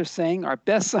scientists are saying, our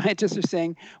best scientists are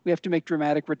saying, we have to make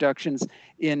dramatic reductions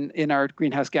in our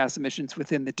greenhouse gas emissions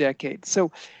within the decade.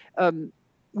 So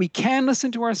we can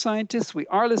listen to our scientists, we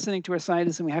are listening to our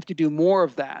scientists, and we have to do more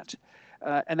of that.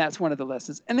 And that's one of the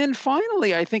lessons. And then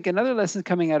finally, I think another lesson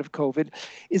coming out of COVID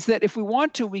is that if we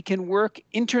want to, we can work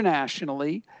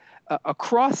internationally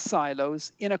across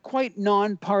silos in a quite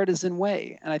nonpartisan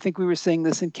way. And I think we were saying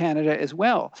this in Canada as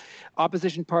well.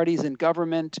 Opposition parties in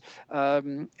government,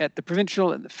 at the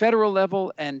provincial and the federal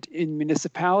level, and in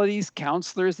municipalities,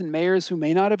 councillors and mayors who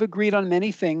may not have agreed on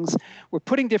many things, were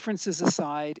putting differences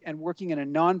aside and working in a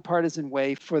nonpartisan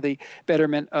way for the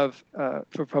betterment of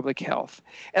for public health.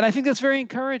 And I think that's very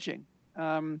encouraging.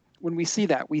 When we see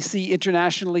that, we see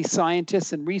internationally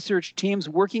scientists and research teams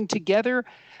working together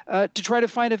to try to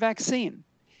find a vaccine.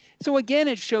 So again,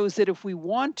 it shows that if we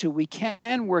want to, we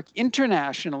can work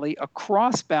internationally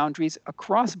across boundaries,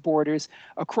 across borders,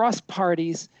 across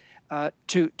parties,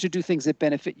 to do things that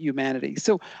benefit humanity.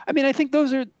 So, I mean, I think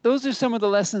those are some of the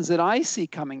lessons that I see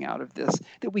coming out of this,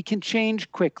 that we can change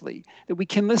quickly, that we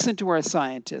can listen to our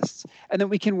scientists, and that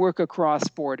we can work across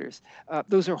borders.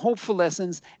 Those are hopeful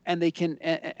lessons, and they can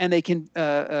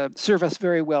serve us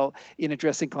very well in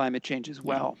addressing climate change as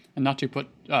well. Yeah. And not to put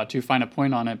too fine a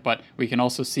point on it, but we can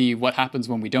also see what happens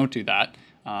when we don't do that.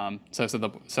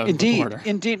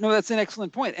 Indeed. No, that's an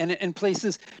excellent point. And in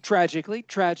places, tragically,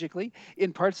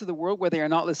 in parts of the world where they are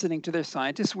not listening to their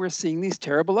scientists, we're seeing these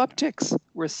terrible upticks.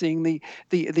 We're seeing the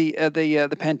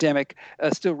pandemic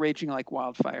still raging like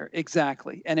wildfire.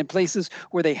 Exactly. And in places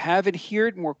where they have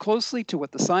adhered more closely to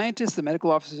what the scientists, the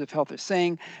medical officers of health are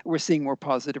saying, we're seeing more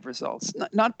positive results.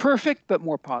 Not perfect, but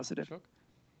more positive. Sure.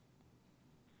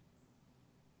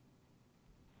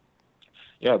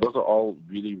 Yeah, those are all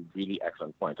really, really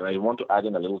excellent points. And I want to add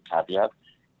in a little caveat,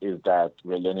 is that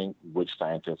we're learning which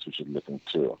scientists we should listen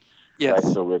to. Yes.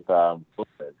 Right? So with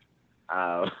COVID,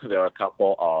 there are a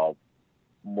couple of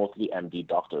mostly MD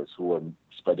doctors who were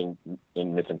spreading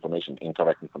misinformation,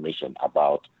 incorrect information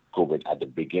about COVID at the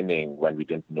beginning when we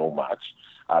didn't know much.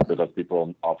 Because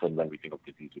people often, when we think of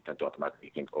disease, we tend to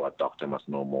automatically think, a doctor must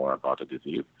know more about a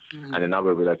disease. Mm-hmm. And then now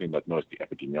we're realizing that no, it's the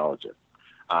epidemiologist.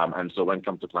 And so when it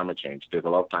comes to climate change, there's a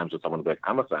lot of times where someone will be like,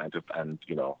 I'm a scientist and,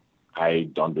 I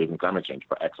don't believe in climate change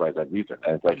for X, Y, Z reason.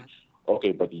 And it's like,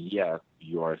 okay, but yes,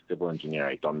 you are a civil engineer.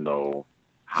 I don't know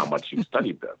how much you've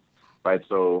studied this, right?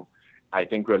 So I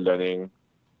think we're learning,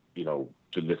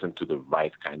 to listen to the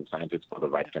right kind of scientists for the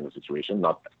right kind of situation.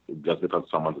 Not just because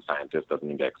someone's a scientist doesn't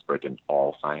mean they're expert in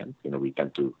all science. We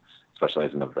tend to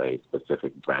specialize in a very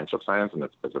specific branch of science and a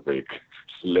specific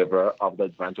sliver of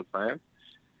that branch of science.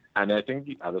 And I think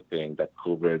the other thing that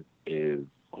COVID is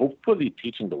hopefully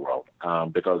teaching the world,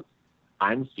 because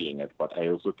I'm seeing it, but I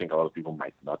also think a lot of people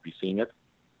might not be seeing it,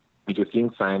 is you're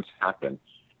seeing science happen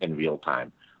in real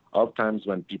time. A lot of times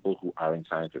when people who aren't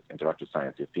scientists interact with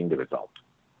science, they're seeing the result.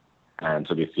 And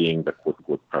so they're seeing the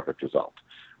quote-unquote perfect result.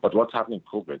 But what's happening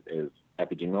in COVID is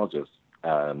epidemiologists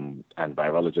and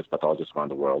virologists, pathologists around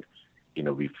the world,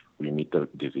 we meet the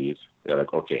disease. They're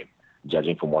like, okay,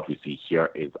 judging from what we see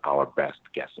here is our best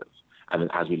guesses. And then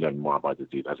as we learn more about the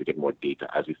disease, as we get more data,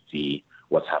 as we see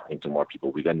what's happening to more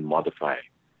people, we then modify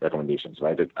recommendations,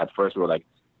 right? At first, we were like,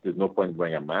 there's no point in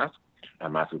wearing a mask. A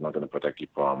mask is not going to protect you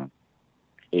from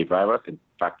a virus. In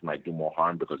fact, it might do more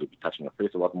harm because you'll be touching your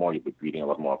face a lot more. You'll be breathing a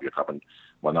lot more of your carbon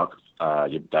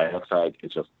monoxide, your dioxide.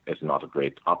 It's not a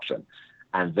great option.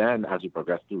 And then as we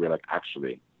progress through, we're like,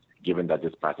 actually, given that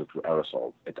this passes through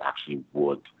aerosols, it actually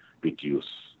would reduce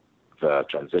the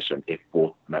transition if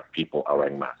both people are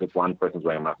wearing masks. If one person's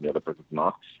wearing a mask and the other person's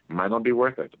not, it might not be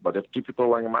worth it. But if two people are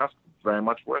wearing a mask, very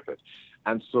much worth it.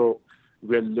 And so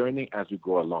we're learning as we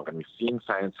go along, and we're seeing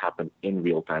science happen in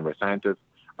real time where scientists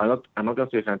are not, I'm not going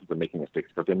to say scientists are making mistakes,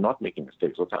 because they're not making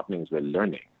mistakes. What's happening is we're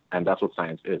learning. And that's what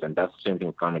science is. And that's the same thing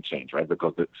with climate change, right?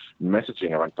 Because the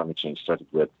messaging around climate change started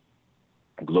with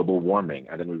global warming.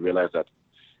 And then we realized that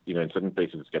in certain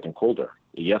places it's getting colder.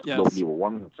 Yes, globally we're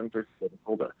warming, in some places it's getting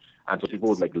colder. And so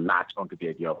people would latch onto the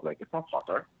idea of it's not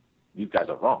hotter. These guys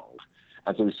are wrong.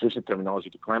 And so we switched the terminology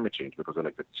to climate change because we're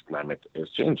the climate is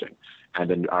changing. And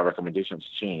then our recommendations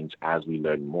change as we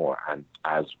learn more and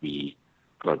as we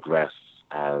progress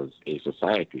as a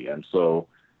society. And so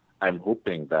I'm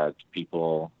hoping that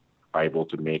people are able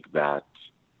to make that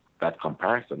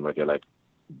comparison where they're like,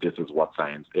 this is what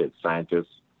science is. Scientists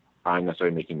aren't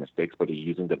necessarily making mistakes, but they're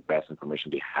using the best information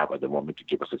they have at the moment to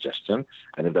give a suggestion.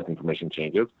 And if that information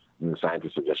changes, then the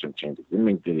scientist's suggestion changes. It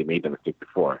means they made the mistake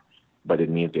before, but it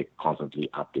means they're constantly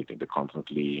updating, they're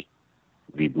constantly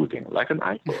rebooting, like an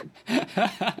iPhone.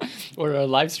 Or a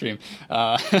live stream.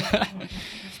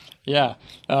 Yeah.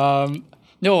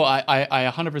 No,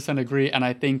 I 100% agree. And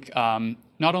I think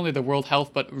not only the World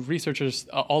Health, but researchers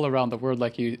all around the world,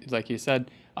 like you said,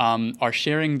 are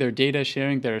sharing their data,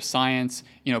 sharing their science.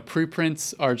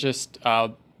 Preprints are just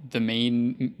the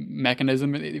main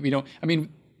mechanism.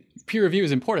 Peer review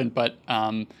is important, but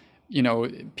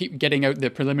getting out the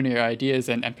preliminary ideas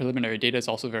and preliminary data is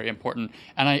also very important.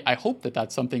 And I hope that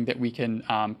that's something that we can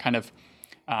kind of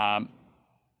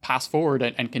pass forward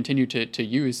and continue to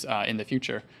use in the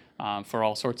future for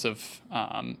all sorts of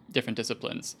different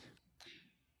disciplines.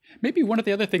 Maybe one of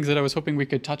the other things that I was hoping we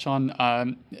could touch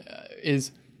on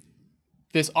is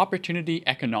this opportunity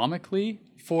economically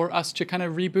for us to kind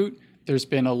of reboot. There's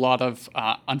been a lot of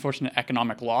unfortunate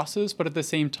economic losses, but at the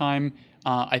same time,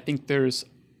 I think there's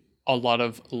a lot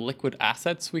of liquid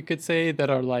assets, we could say, that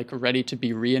are ready to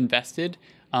be reinvested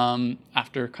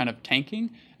after kind of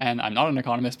tanking. And I'm not an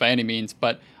economist by any means,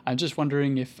 but I'm just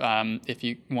wondering if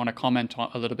you want to comment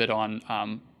a little bit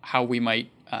on how we might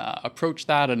approach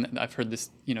that. And I've heard this,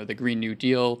 the Green New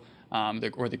Deal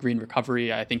or the Green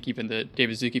Recovery. I think even the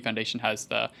David Suzuki Foundation has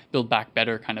the Build Back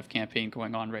Better kind of campaign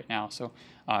going on right now. So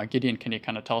Gideon, can you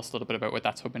kind of tell us a little bit about what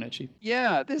that's hoping to achieve?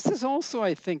 Yeah, this is also,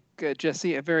 I think,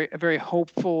 Jesse, a very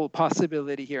hopeful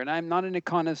possibility here. And I'm not an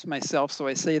economist myself, so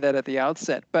I say that at the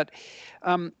outset. But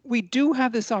we do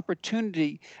have this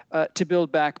opportunity to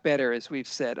build back better, as we've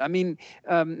said. I mean,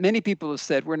 many people have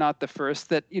said, we're not the first,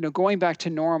 that going back to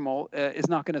normal is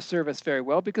not going to serve us very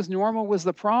well, because normal was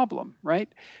the problem, right?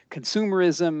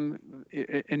 Consumerism,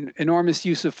 enormous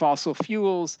use of fossil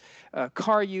fuels,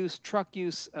 car use, truck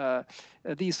use,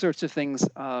 these sorts of things,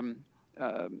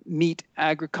 meat,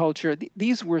 agriculture,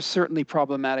 these were certainly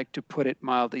problematic, to put it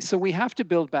mildly. So we have to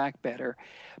build back better.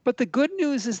 But the good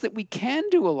news is that we can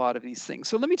do a lot of these things.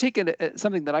 So let me take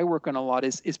something that I work on a lot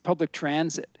is public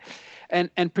transit.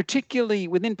 And particularly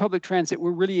within public transit,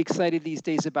 we're really excited these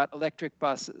days about electric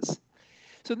buses.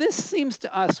 So this seems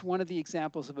to us one of the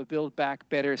examples of a Build Back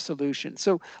Better solution.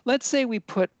 So let's say we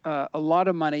put a lot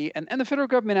of money, and the federal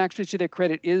government, actually, to their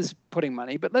credit, is putting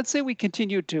money, but let's say we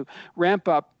continue to ramp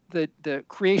up the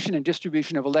creation and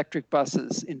distribution of electric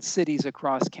buses in cities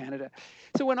across Canada.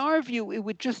 So in our view, it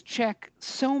would just check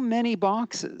so many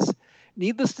boxes.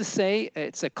 Needless to say,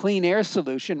 it's a clean air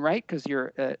solution, right? Because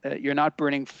you're not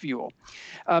burning fuel.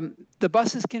 The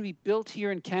buses can be built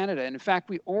here in Canada. And in fact,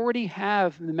 we already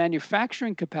have the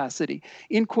manufacturing capacity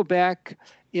in Quebec,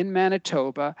 in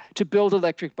Manitoba, to build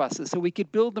electric buses. So we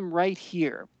could build them right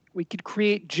here. We could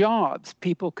create jobs.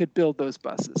 People could build those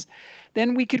buses.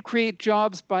 Then we could create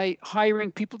jobs by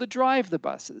hiring people to drive the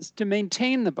buses, to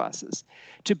maintain the buses,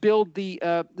 to build the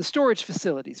storage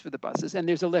facilities for the buses. And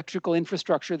there's electrical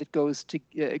infrastructure that goes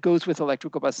with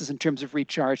electrical buses in terms of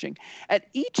recharging. At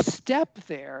each step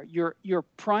there, you're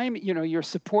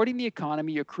supporting the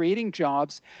economy, you're creating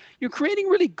jobs, you're creating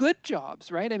really good jobs,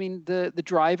 right? I mean, the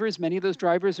drivers, many of those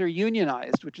drivers are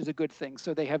unionized, which is a good thing.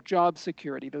 So they have job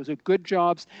security. Those are good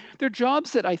jobs. They're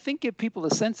jobs that I think give people a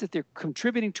sense that they're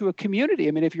contributing to a community.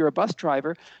 I mean, if you're a bus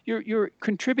driver, you're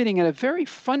contributing in a very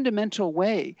fundamental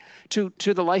way to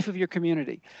the life of your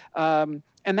community. And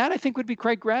that, I think, would be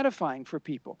quite gratifying for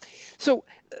people. So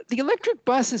the electric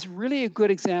bus is really a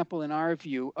good example, in our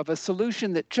view, of a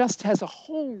solution that just has a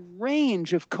whole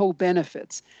range of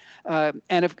co-benefits.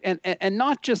 And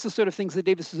not just the sort of things the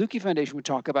David Suzuki Foundation would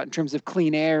talk about in terms of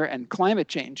clean air and climate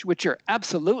change, which are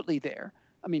absolutely there.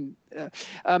 I mean,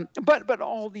 but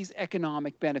all these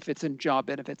economic benefits and job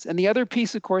benefits. And the other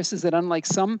piece, of course, is that unlike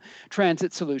some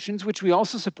transit solutions, which we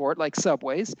also support, like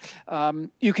subways,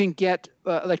 you can get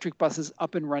electric buses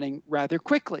up and running rather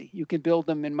quickly. You can build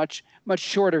them in much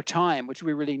shorter time, which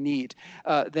we really need,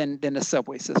 than a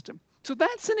subway system. So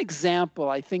that's an example,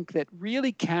 I think, that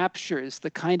really captures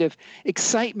the kind of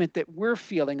excitement that we're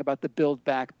feeling about the Build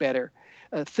Back Better.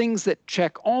 Things that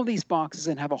check all these boxes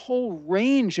and have a whole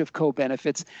range of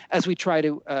co-benefits as we try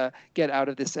to get out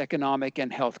of this economic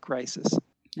and health crisis.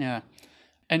 Yeah.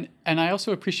 And I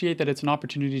also appreciate that it's an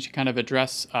opportunity to kind of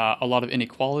address a lot of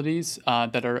inequalities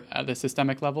that are at the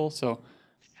systemic level. So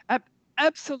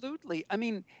absolutely. I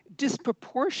mean,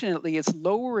 disproportionately, it's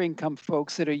lower income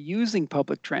folks that are using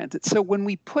public transit. So when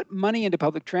we put money into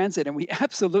public transit, and we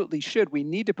absolutely should, we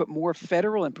need to put more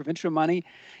federal and provincial money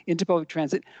into public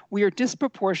transit, we are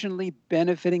disproportionately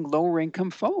benefiting lower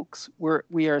income folks.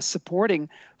 We are supporting,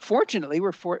 fortunately,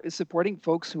 supporting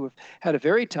folks who have had a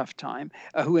very tough time,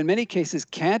 who in many cases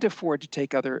can't afford to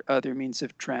take other means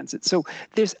of transit. So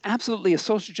there's absolutely a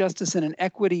social justice and an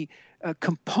equity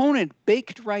component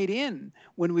baked right in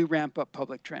when we ramp up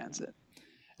public transit.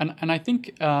 And I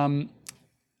think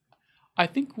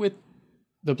with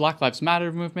the Black Lives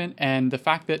Matter movement and the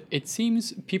fact that it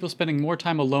seems people spending more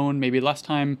time alone, maybe less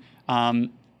time, I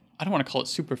don't want to call it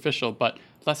superficial, but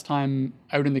less time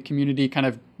out in the community, kind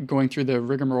of going through the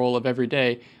rigmarole of every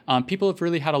day, people have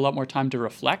really had a lot more time to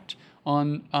reflect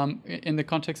on in the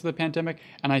context of the pandemic.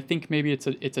 And I think maybe it's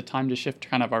a time to shift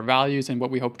kind of our values and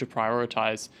what we hope to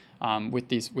prioritize with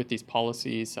these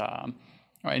policies,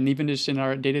 and even just in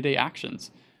our day-to-day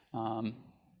actions.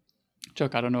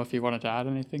 Chuck, I don't know if you wanted to add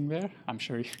anything there. I'm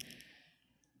sure you...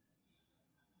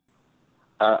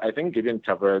 I think Gideon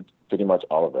covered pretty much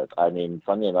all of it. I mean,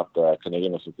 funny enough, the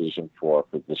Canadian Association for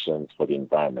Physicians for the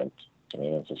Environment,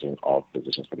 Canadian Association of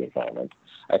Physicians for the Environment,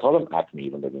 I call them ACME,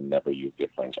 even though they never use their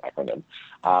French acronym,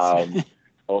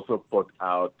 also put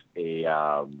out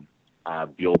a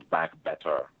Build Back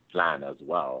Better plan as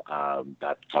well,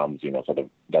 that comes,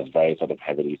 that's very sort of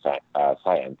heavily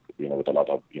science, with a lot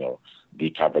of,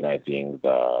 decarbonizing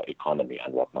the economy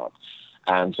and whatnot.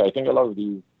 And so I think a lot of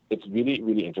these it's really,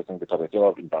 really interesting because I see a lot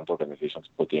of environmental organizations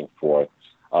putting forth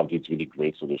these really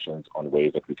great solutions on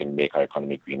ways that we can make our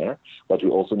economy greener. But we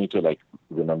also need to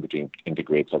remember to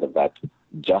integrate sort of that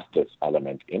justice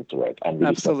element into it and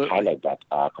really sort of highlight that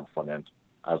component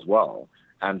as well.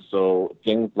 And so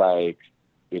things like,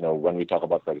 when we talk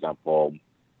about, for example,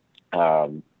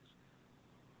 when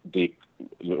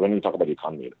we talk about the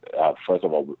economy, first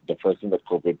of all, the first thing that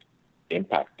COVID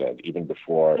impacted, even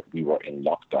before we were in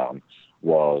lockdown,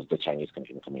 was the Chinese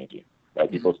Canadian community. Right?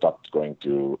 Mm-hmm. People stopped going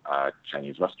to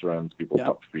Chinese restaurants. People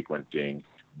stopped frequenting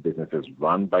businesses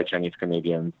run by Chinese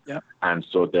Canadians. Yep. And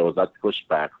so there was that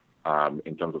pushback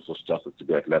in terms of social justice to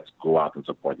be like, let's go out and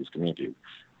support these communities.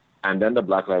 And then the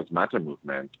Black Lives Matter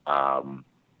movement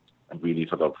really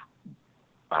sort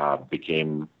of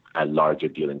became a larger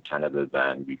deal in Canada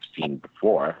than we've seen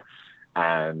before.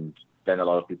 And then a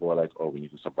lot of people were like, oh, we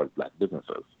need to support Black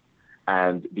businesses.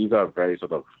 And these are very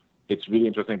it's really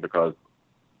interesting because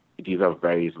these are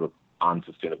very sort of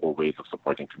unsustainable ways of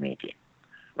supporting community,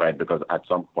 right? Because at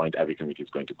some point, every community is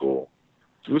going to go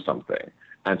through something.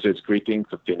 And so it's creating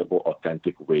sustainable,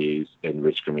 authentic ways in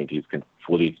which communities can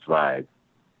fully thrive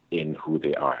in who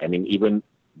they are. I mean, even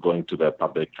going to the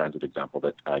public transit example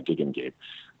that Gigan gave,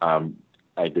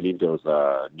 I believe there was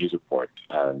a news report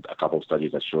and a couple of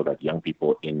studies that show that young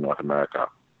people in North America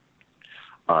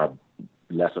are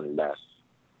less and less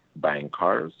buying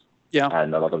cars. Yeah.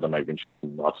 And a lot of them are even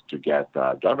choosing not to get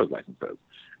driver's licenses.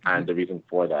 And the reason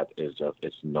for that is just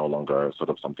it's no longer sort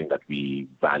of something that we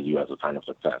value as a sign of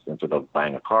success. Instead of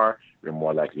buying a car, we're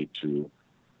more likely to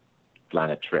plan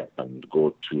a trip and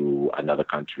go to another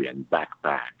country and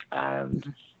backpack.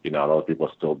 And, a lot of people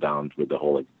are still down with the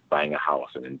whole buying a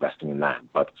house and investing in land.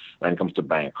 But when it comes to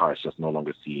buying a car, it's just no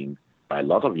longer seen by a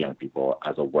lot of young people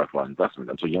as a worthwhile investment.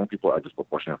 And so young people are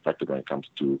disproportionately affected when it comes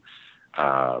to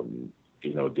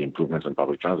the improvements in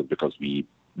public transit because we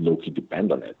low-key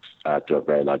depend on it to a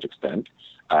very large extent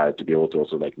to be able to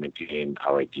also maintain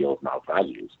our ideals and our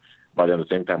values. But at the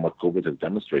same time, what COVID has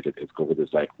demonstrated is COVID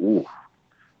is like, ooh,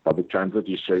 public transit,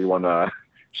 you sure you want to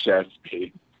share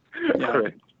space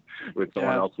with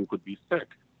someone else who could be sick?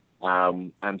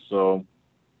 And so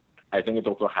I think it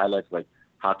also highlights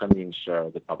how can we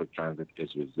ensure that public transit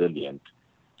is resilient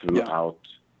throughout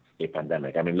a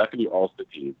pandemic. I mean, luckily all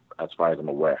cities, as far as I'm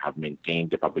aware, have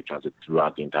maintained the public transit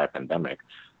throughout the entire pandemic,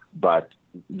 but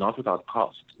not without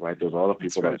cost, right? There's a lot of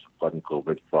people that have gotten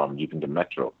COVID from using the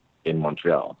metro in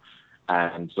Montreal.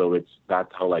 And so it's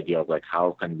that whole idea of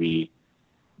how can we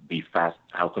be fast,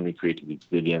 how can we create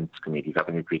resilient communities, how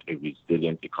can we create a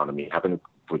resilient economy, how can we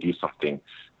produce something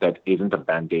that isn't a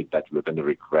Band-Aid that we're going to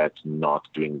regret not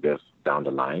doing this down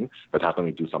the line, but how can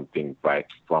we do something right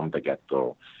from the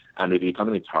get-go? And with the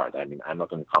economy, it's hard. I mean, I'm not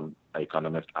going to become an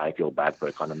economist. I feel bad for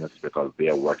economists because they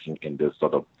are working in this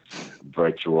sort of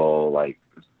virtual,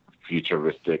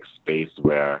 futuristic space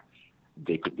where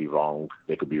they could be wrong,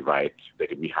 they could be right, they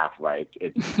could be half right.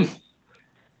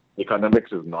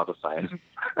 Economics is not a science,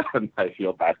 and I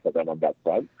feel bad for them on that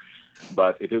front.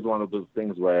 But it is one of those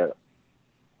things where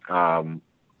one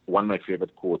of my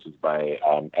favorite quotes is by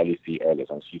Ellie C. Earlis,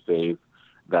 and she says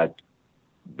that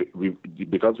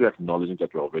because we're acknowledging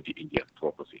that we're already in the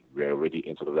Anthropocene, we're already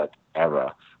in sort of that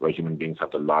era where human beings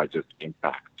have the largest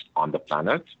impact on the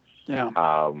planet. Yeah.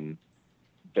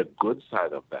 The good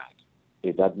side of that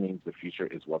is that means the future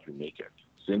is what we make it.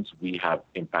 Since we have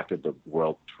impacted the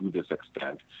world to this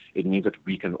extent, it means that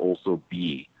we can also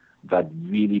be that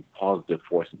really positive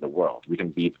force in the world. We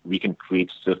can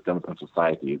create systems and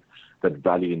societies that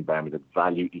value the environment, that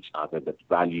value each other, that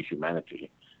value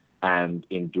humanity. And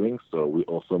in doing so, we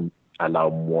also allow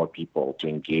more people to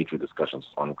engage with discussions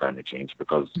on climate change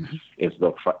because it's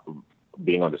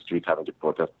being on the streets having to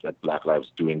protest that Black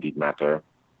lives do indeed matter.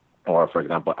 Or, for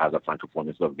example, as a francophone,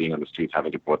 instead of being on the streets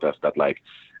having to protest that,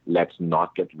 let's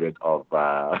not get rid of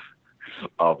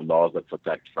laws that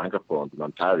protect francophones in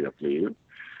Ontario, please.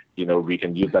 We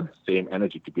can use that same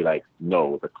energy to be like,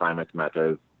 no, the climate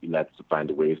matters. Let's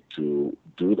find ways to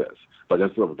do this. But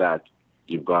instead of that,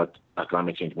 you've got a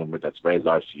climate change movement that's very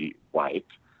largely white,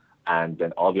 and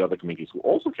then all the other communities who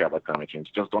also care about climate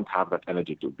change just don't have that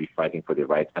energy to be fighting for their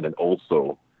rights and then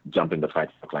also jump in the fight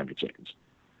for climate change,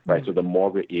 right? So the more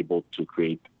we're able to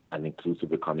create an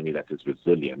inclusive economy that is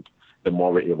resilient, the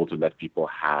more we're able to let people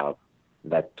have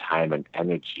that time and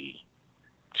energy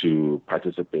to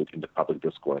participate in the public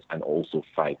discourse and also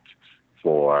fight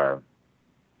for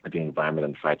the environment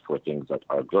and fight for things that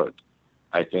are good.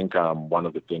 I think one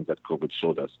of the things that COVID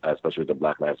showed us, especially the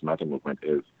Black Lives Matter movement,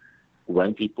 is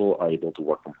when people are able to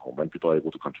work from home, when people are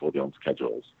able to control their own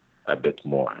schedules a bit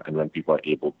more, and when people are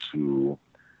able to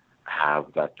have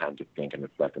that time to think and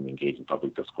reflect and engage in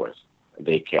public discourse.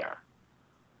 They care.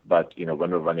 But,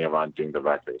 when we're running around doing the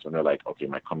rat race, when we're like, okay,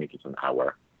 my commute is an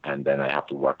hour, and then I have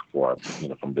to work for,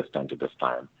 from this time to this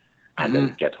time, and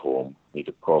then get home, need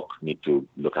to cook, need to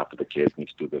look after the kids, need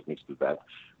to do this, need to do that.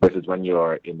 Versus when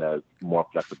you're in a more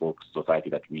flexible society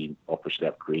that we officially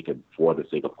have created for the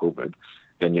sake of COVID,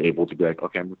 then you're able to be like,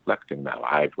 okay, I'm reflecting now.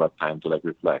 I've got time to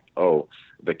reflect. Oh,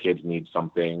 the kids need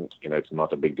something. It's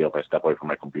not a big deal if I step away from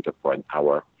my computer for an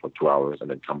hour, for 2 hours, and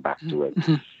then come back to it.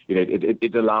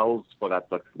 It allows for that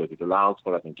flexibility. It allows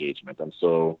for that engagement. And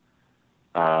so,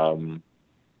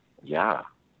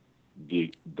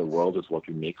 the world is what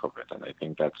we make of it. And I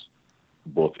think that's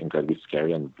both incredibly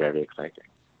scary and very exciting.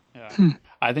 Yeah,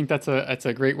 I think that's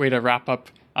a great way to wrap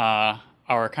up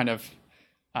our kind of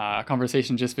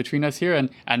conversation just between us here.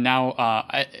 And now,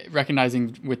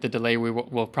 recognizing with the delay,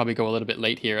 we'll probably go a little bit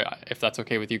late here, if that's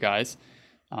okay with you guys.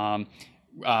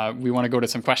 We want to go to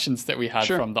some questions that we had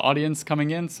from the audience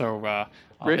coming in. So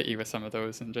I'll hit you with some of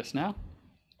those in just now.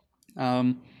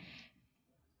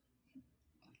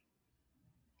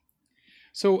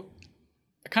 So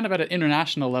kind of at an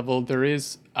international level, there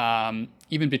is,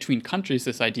 even between countries,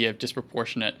 this idea of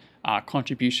disproportionate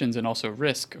contributions and also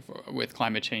risk with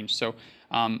climate change. So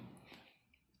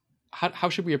how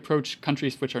should we approach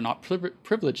countries which are not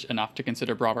privileged enough to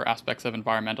consider broader aspects of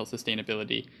environmental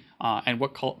sustainability, and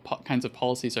what kinds of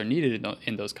policies are needed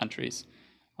in those countries?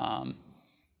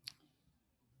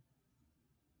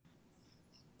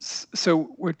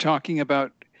 So we're talking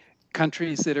about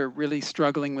countries that are really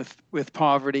struggling with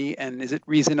poverty, and is it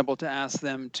reasonable to ask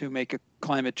them to make a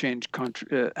climate change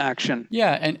action?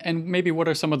 Yeah, and maybe what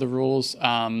are some of the rules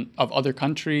of other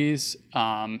countries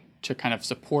to kind of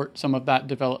support some of that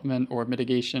development or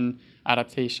mitigation,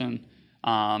 adaptation,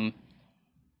 or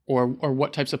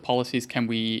what types of policies can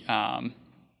we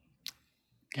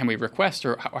request,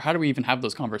 or how do we even have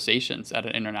those conversations at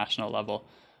an international level,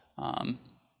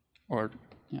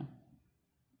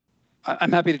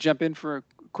 I'm happy to jump in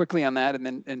quickly on that,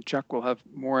 and Chuck will have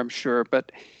more, I'm sure.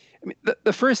 But I mean,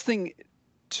 the first thing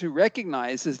to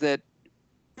recognize is that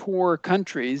poor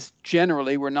countries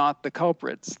generally were not the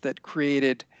culprits that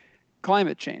created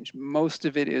climate change. Most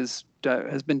of it has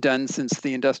been done since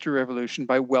the Industrial Revolution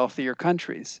by wealthier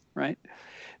countries, right?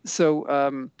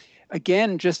 So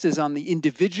again, just as on the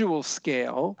individual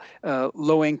scale,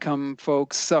 low-income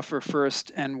folks suffer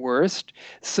first and worst,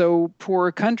 so poor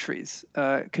countries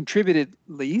contributed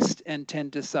least and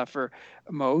tend to suffer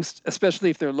most, especially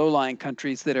if they're low-lying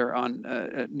countries that are on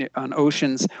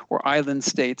oceans or island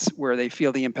states where they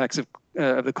feel the impacts of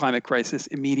the climate crisis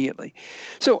immediately.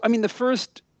 So, I mean, the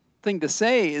first thing to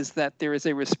say is that there is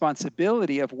a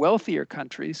responsibility of wealthier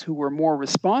countries who were more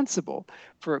responsible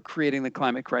for creating the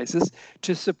climate crisis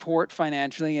to support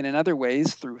financially and in other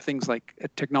ways through things like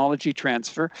technology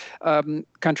transfer,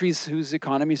 countries whose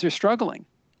economies are struggling,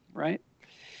 right?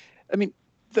 I mean,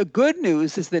 the good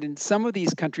news is that in some of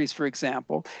these countries, for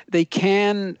example, they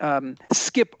can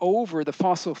skip over the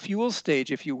fossil fuel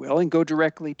stage, if you will, and go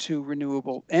directly to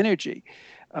renewable energy.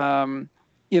 I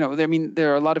mean,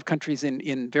 there are a lot of countries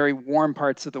in very warm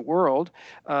parts of the world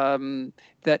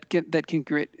that can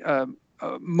create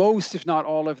most, if not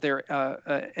all, of their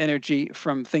energy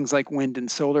from things like wind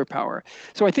and solar power.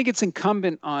 So I think it's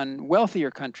incumbent on wealthier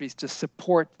countries to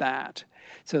support that,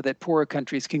 so that poorer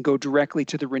countries can go directly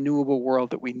to the renewable world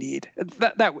that we need.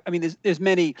 I mean, there's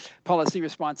many policy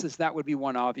responses. That would be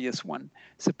one obvious one,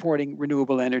 supporting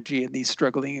renewable energy in these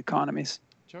struggling economies.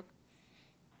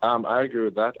 I agree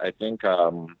with that. I think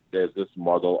there's this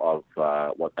model of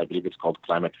what I believe it's called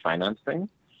climate financing,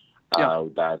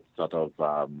 that sort of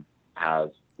has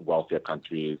wealthier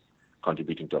countries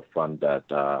contributing to a fund that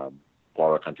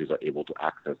poorer countries are able to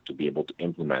access to be able to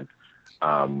implement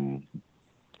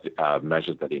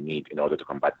measures that they need in order to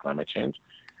combat climate change.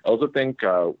 I also think,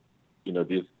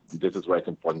 this is where it's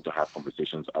important to have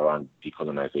conversations around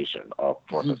decolonization of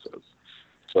processes.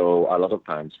 So a lot of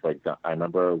times, for example, I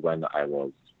remember when I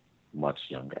was much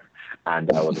younger, and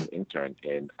I was an intern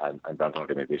in an environmental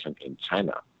organization in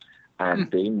China, and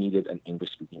they needed an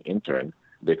English-speaking intern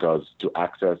because to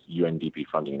access UNDP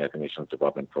funding, United Nations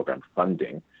Development Program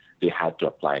funding, they had to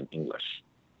apply in English.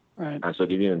 Right. And so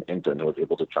they needed an intern who was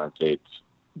able to translate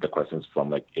the questions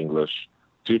from English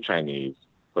to Chinese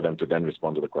for them to then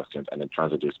respond to the questions and then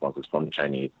translate the responses from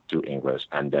Chinese to English,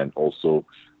 and then also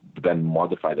then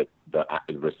modify the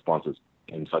responses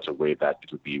in such a way that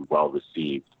it would be well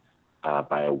received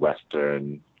by a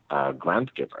Western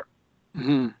grant giver.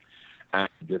 And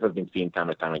this has been seen time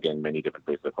and time again in many different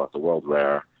places across the world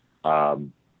where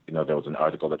there was an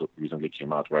article that recently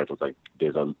came out where it was like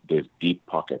there's deep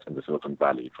pockets in the Silicon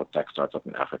Valley for tech startups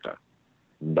in Africa,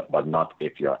 but not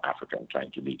if you're African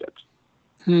trying to lead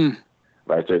it.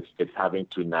 Right? So it's having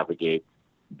to navigate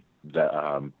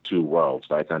the two worlds,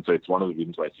 right? And so it's one of the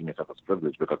reasons why I see myself as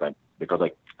privileged, because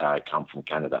I come from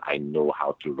Canada. I know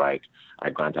how to write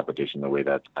a grant application in a way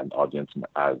that an audience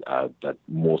that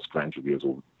most grant reviewers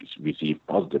will receive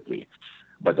positively.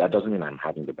 But that doesn't mean I'm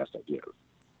having the best ideas,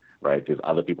 right? There's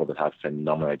other people that have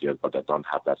phenomenal ideas, but that don't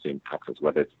have that same access,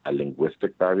 whether it's a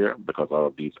linguistic barrier, because all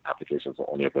of these applications are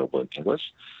only available in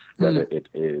English, whether it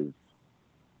is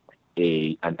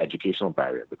an educational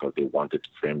barrier, because they want it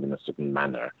framed in a certain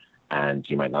manner, and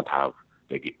you might not have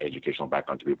the educational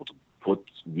background to be able to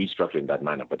restructure in that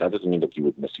manner. But that doesn't mean that you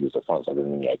would misuse the funds. That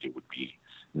doesn't mean the idea would be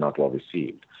not well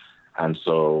received. And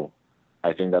so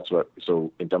I think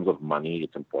so in terms of money,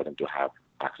 it's important to have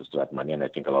access to that money. And I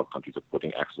think a lot of countries are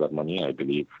putting access to that money. I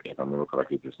believe, if I remember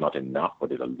correctly, it's not enough, but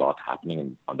there's a lot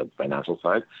happening on the financial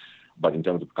side. But in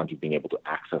terms of countries being able to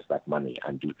access that money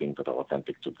and do things that are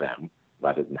authentic to them,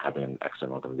 rather than having an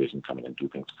external organization come in and do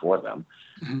things for them,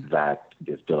 that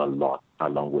there's still a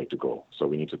long way to go. So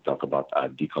we need to talk about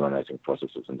decolonizing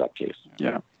processes in that case.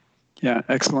 Yeah,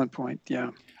 excellent point.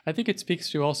 Yeah. I think it speaks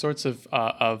to all sorts of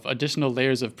additional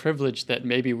layers of privilege that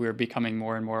maybe we're becoming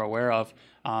more and more aware of.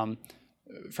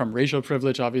 From racial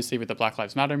privilege, obviously, with the Black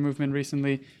Lives Matter movement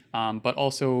recently, but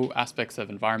also aspects of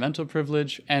environmental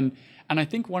privilege. And I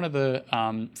think one of the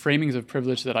framings of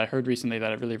privilege that I heard recently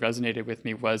that really resonated with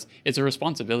me was it's a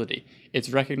responsibility. It's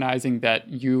recognizing that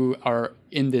you are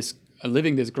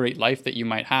living this great life that you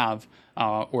might have,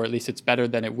 or at least it's better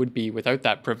than it would be without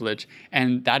that privilege.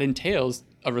 And that entails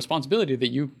a responsibility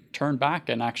that you turn back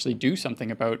and actually do something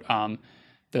about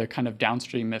the kind of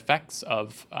downstream effects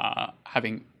of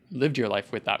having lived your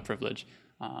life with that privilege.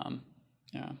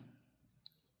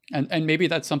 And maybe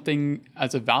that's something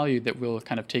as a value that we'll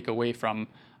kind of take away from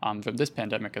this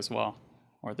pandemic as well,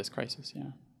 or this crisis.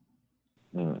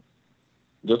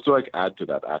 Just to add to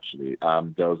that, actually,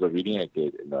 there was a reading I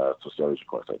did in a sociology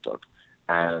course I took,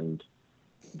 and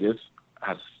this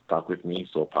has stuck with me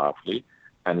so powerfully,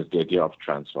 and it's the idea of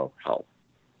transfer of health.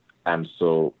 And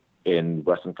so in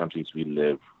Western countries, we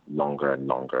live longer and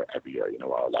longer every year.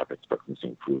 Our life expectancy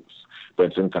improves. But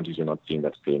in certain countries, we're not seeing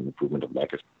that same improvement of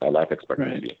life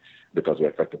expectancy, because we're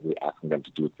effectively asking them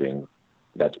to do things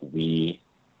that we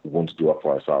won't do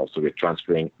for ourselves. So we're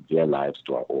transferring their lives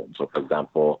to our own. So, for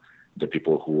example, the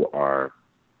people who are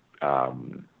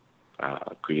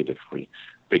creative-free,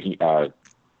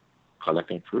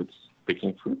 collecting fruits,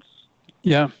 picking fruits.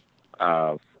 Yeah.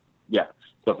 So,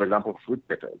 for example, fruit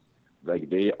pickers,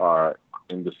 they are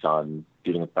in the sun,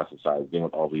 dealing with pesticides, dealing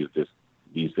with all these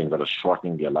things that are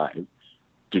shortening their lives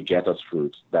to get us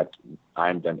fruits that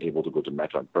I'm then able to go to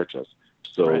Metro and purchase.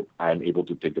 So I'm able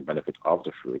to take the benefit of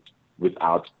the fruit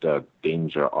without the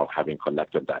danger of having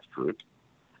collected that fruit.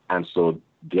 And so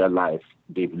their life,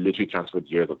 they've literally transferred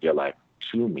years of their life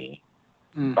to me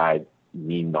by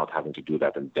me not having to do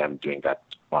that and them doing that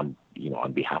on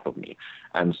behalf of me.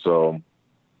 And so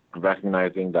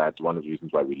recognizing that one of the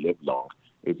reasons why we live long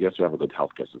is, yes, we have a good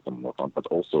healthcare system and whatnot, but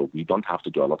also we don't have to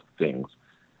do a lot of things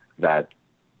that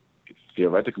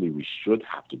theoretically we should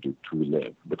have to do to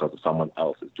live, because someone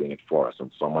else is doing it for us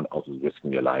and someone else is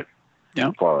risking their life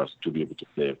for us to be able to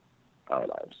live our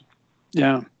lives.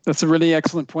 Yeah, that's a really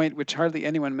excellent point, which hardly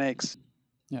anyone makes.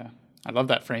 Yeah, I love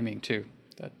that framing too,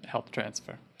 that health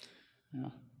transfer. Yeah.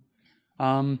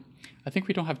 I think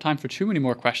we don't have time for too many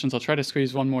more questions. I'll try to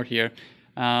squeeze one more here.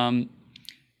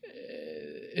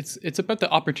 It's about the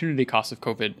opportunity cost of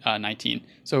COVID-19.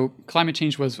 So climate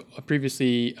change was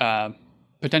previously,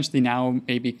 potentially now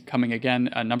maybe coming again,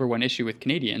 a number one issue with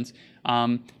Canadians.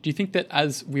 Do you think that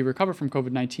as we recover from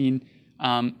COVID-19,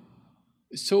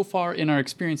 so far in our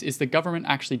experience, is the government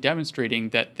actually demonstrating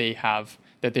that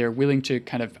they're willing to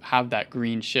kind of have that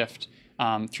green shift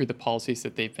through the policies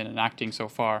that they've been enacting so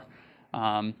far?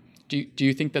 Do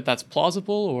you think that that's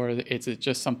plausible, or is it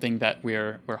just something that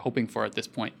we're hoping for at this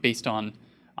point, based on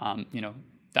the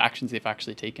actions they've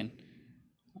actually taken?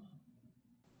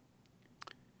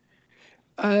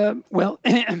 Well,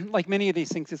 like many of these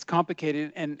things, it's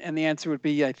complicated, and the answer would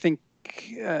be, I think,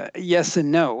 yes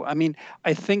and no. I mean,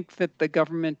 I think that the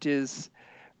government is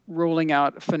rolling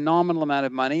out a phenomenal amount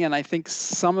of money, and I think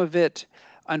some of it,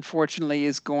 unfortunately,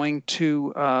 is going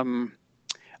to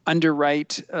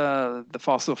underwrite the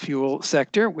fossil fuel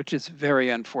sector, which is very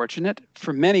unfortunate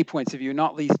from many points of view,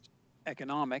 not least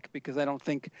economic, because I don't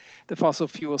think the fossil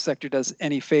fuel sector does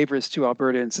any favors to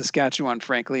Alberta and Saskatchewan,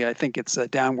 frankly. I think it's a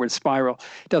downward spiral.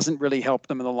 It doesn't really help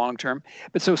them in the long term.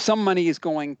 But so some money is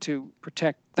going to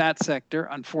protect that sector,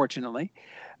 unfortunately.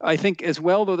 I think as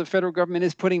well, though, the federal government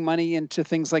is putting money into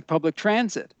things like public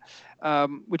transit,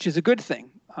 which is a good thing.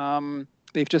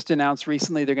 They've just announced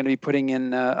recently they're going to be putting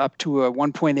in up to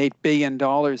 $1.8 billion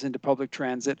into public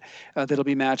transit that'll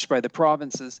be matched by the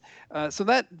provinces. So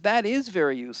that is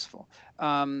very useful.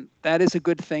 That is a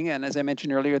good thing. And as I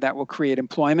mentioned earlier, that will create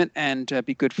employment and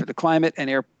be good for the climate and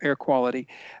air quality.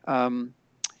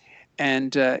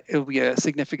 And it'll be a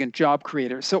significant job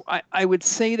creator. So I would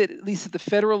say that at least at the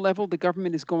federal level, the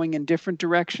government is going in different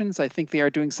directions. I think they are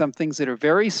doing some things that are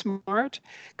very smart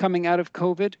coming out of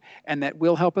COVID and that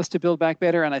will help us to build back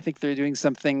better. And I think they're doing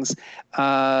some things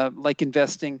like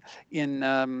investing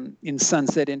in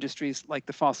sunset industries like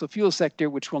the fossil fuel sector,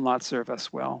 which will not serve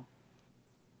us well.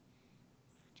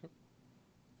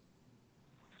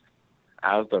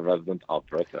 As the resident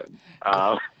Albertan,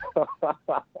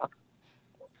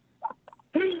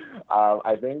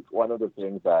 I think one of the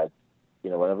things that,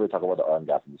 whenever we talk about the oil and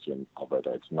gas industry in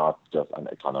Alberta, it's not just an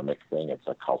economic thing, it's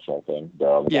a cultural thing. The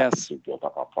oil and gas industry built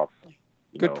up our property.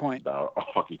 Good point. The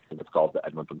hockey team is called the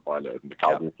Edmonton Oilers and the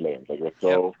Calgary Flames. Like, we're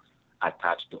so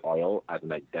attached to oil as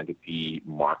an identity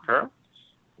marker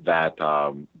that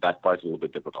that part's a little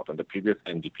bit difficult. And the previous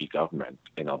NDP government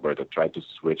in Alberta tried to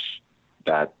switch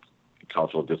that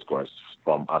cultural discourse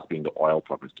from us being the oil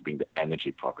province to being the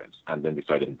energy province. And then we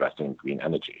started investing in green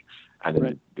energy. And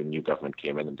then the new government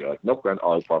came in and they're like, nope, we're an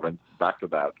oil province, back to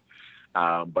that.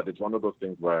 But it's one of those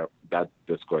things where that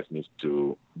discourse needs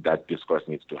to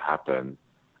happen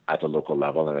at a local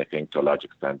level. And I think to a large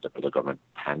extent, the federal government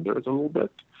panders a little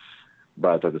bit.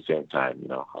 But at the same time,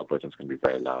 Albertans can be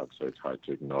very loud, so it's hard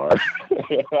to ignore.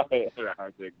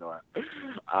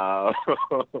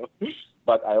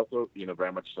 But I also,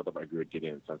 very much sort of agree with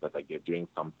Gideon in the sense that they're doing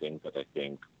some things that I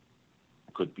think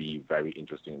could be very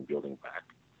interesting in building back.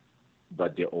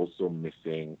 But they're also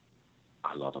missing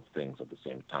a lot of things at the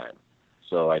same time.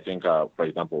 So I think, for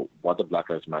example, what the Black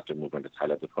Lives Matter movement has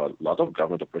highlighted for a lot of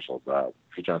government officials,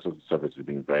 Future Answers Service has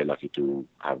been very lucky to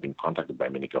have been contacted by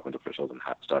many government officials and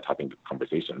start having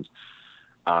conversations,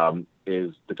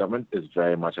 is the government is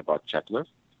very much about checklists.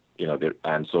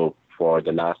 And so for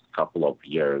the last couple of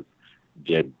years,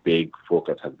 their big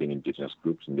focus has been Indigenous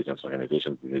groups, Indigenous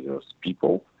organizations, Indigenous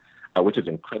people, which is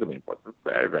incredibly important,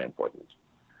 very, very important.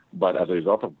 But as a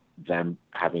result of them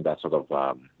having that sort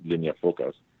of linear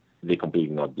focus, they completely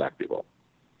ignored Black people.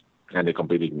 And they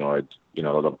completely ignored, a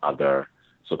lot of other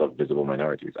sort of visible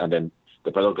minorities. And then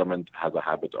the federal government has a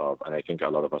habit of, and I think a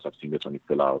lot of us have seen this when you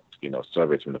fill out,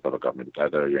 surveys from the federal government,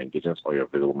 either you're Indigenous or you're a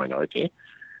visible minority.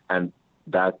 And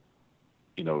that,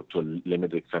 to a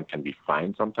limited extent can be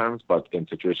fine sometimes, but in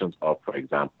situations of, for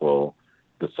example,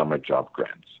 the summer job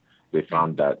grants, they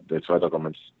found that the federal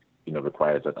government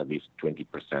requires that at least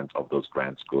 20% of those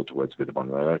grants go towards visible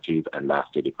minorities, and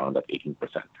last year they found that 18%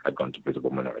 had gone to visible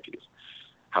minorities.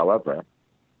 However,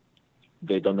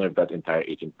 they don't know if that entire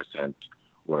 18%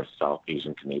 were South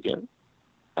Asian Canadian,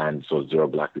 and so 0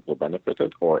 Black people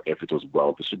benefited, or if it was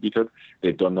well distributed.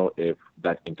 They don't know if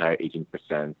that entire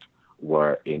 18%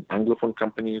 were in Anglophone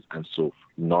companies, and so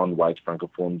non-white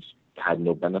Francophones had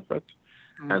no benefit.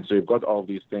 And so you've got all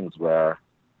these things where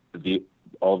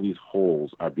all these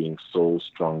holes are being so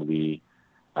strongly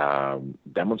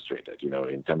demonstrated,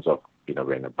 in terms of,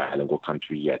 we're in a bilingual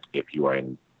country, yet if you are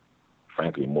in,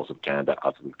 frankly, most of Canada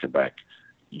outside of Quebec,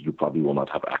 you probably will not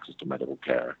have access to medical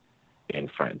care in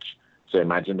French. So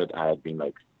imagine that I had been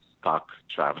stuck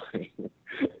traveling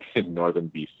in northern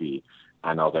BC,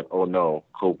 and I was like, oh no,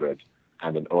 COVID,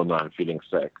 and then, oh no, I'm feeling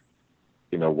sick.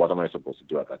 What am I supposed to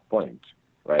do at that point?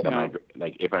 Right? Yeah. Am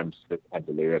I, if I'm sick and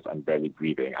delirious, I'm barely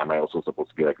breathing, am I also supposed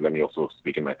to be let me also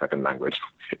speak in my second language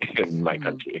in my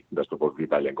country that's supposed to be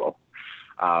bilingual?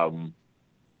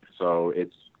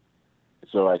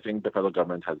 So I think the federal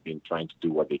government has been trying to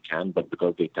do what they can, but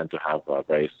because they tend to have a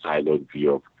very siloed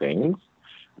view of things,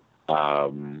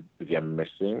 they're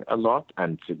missing a lot,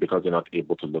 and because they're not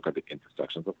able to look at the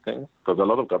intersections of things, because a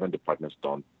lot of government departments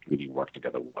don't really work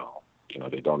together well.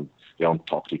 They don't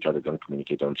talk to each other, don't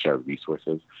communicate, don't share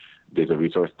resources. There's a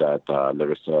resource that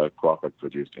Larissa Crawford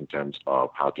produced in terms of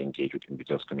how to engage with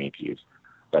Indigenous communities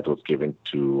that was given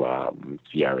to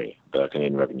CRA, the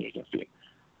Canadian Revenue Agency.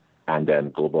 And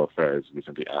then Global Affairs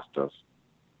recently asked us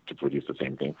to produce the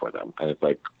same thing for them. And it's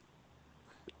like,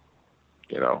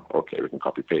 okay, we can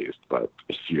copy paste, but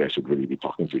you guys should really be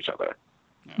talking to each other.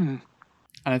 Yeah.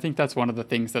 And I think that's one of the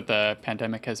things that the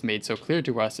pandemic has made so clear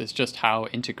to us is just how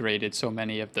integrated so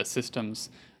many of the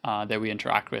systems that we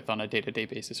interact with on a day-to-day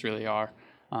basis really are.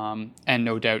 And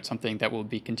no doubt something that will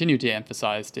be continued to be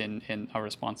emphasized in our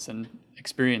response and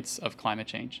experience of climate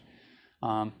change.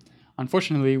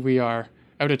 Unfortunately, we are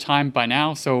out of time by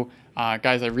now. So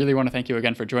guys, I really want to thank you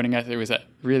again for joining us. It was a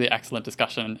really excellent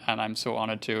discussion, and I'm so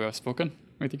honored to have spoken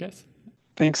with you guys.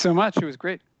 Thanks so much. It was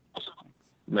great.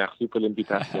 Merci pour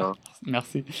l'invitation.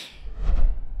 Merci.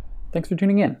 Thanks for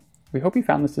tuning in. We hope you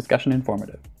found this discussion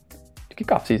informative. To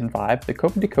kick off Season 5, the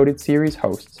COVID Decoded series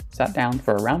hosts sat down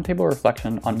for a roundtable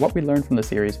reflection on what we learned from the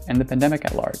series and the pandemic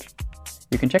at large.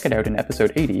 You can check it out in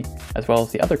episode 80, as well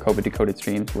as the other COVID Decoded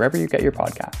streams wherever you get your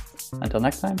podcasts. Until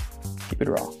next time, keep it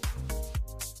raw.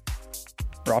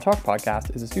 Raw Talk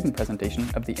Podcast is a student presentation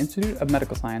of the Institute of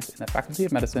Medical Science in the Faculty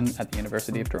of Medicine at the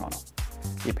University of Toronto.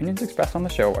 The opinions expressed on the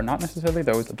show are not necessarily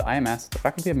those of the IMS, the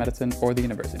Faculty of Medicine, or the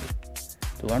university.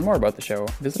 To learn more about the show,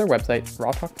 visit our website,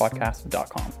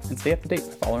 rawtalkpodcast.com, and stay up to date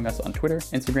by following us on Twitter,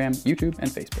 Instagram, YouTube, and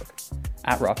Facebook,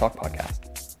 at Raw Talk Podcast.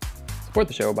 Support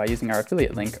the show by using our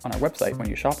affiliate link on our website when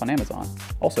you shop on Amazon.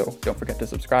 Also, don't forget to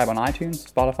subscribe on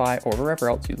iTunes, Spotify, or wherever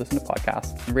else you listen to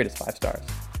podcasts, and rate us 5 stars.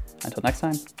 Until next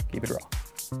time, keep it raw.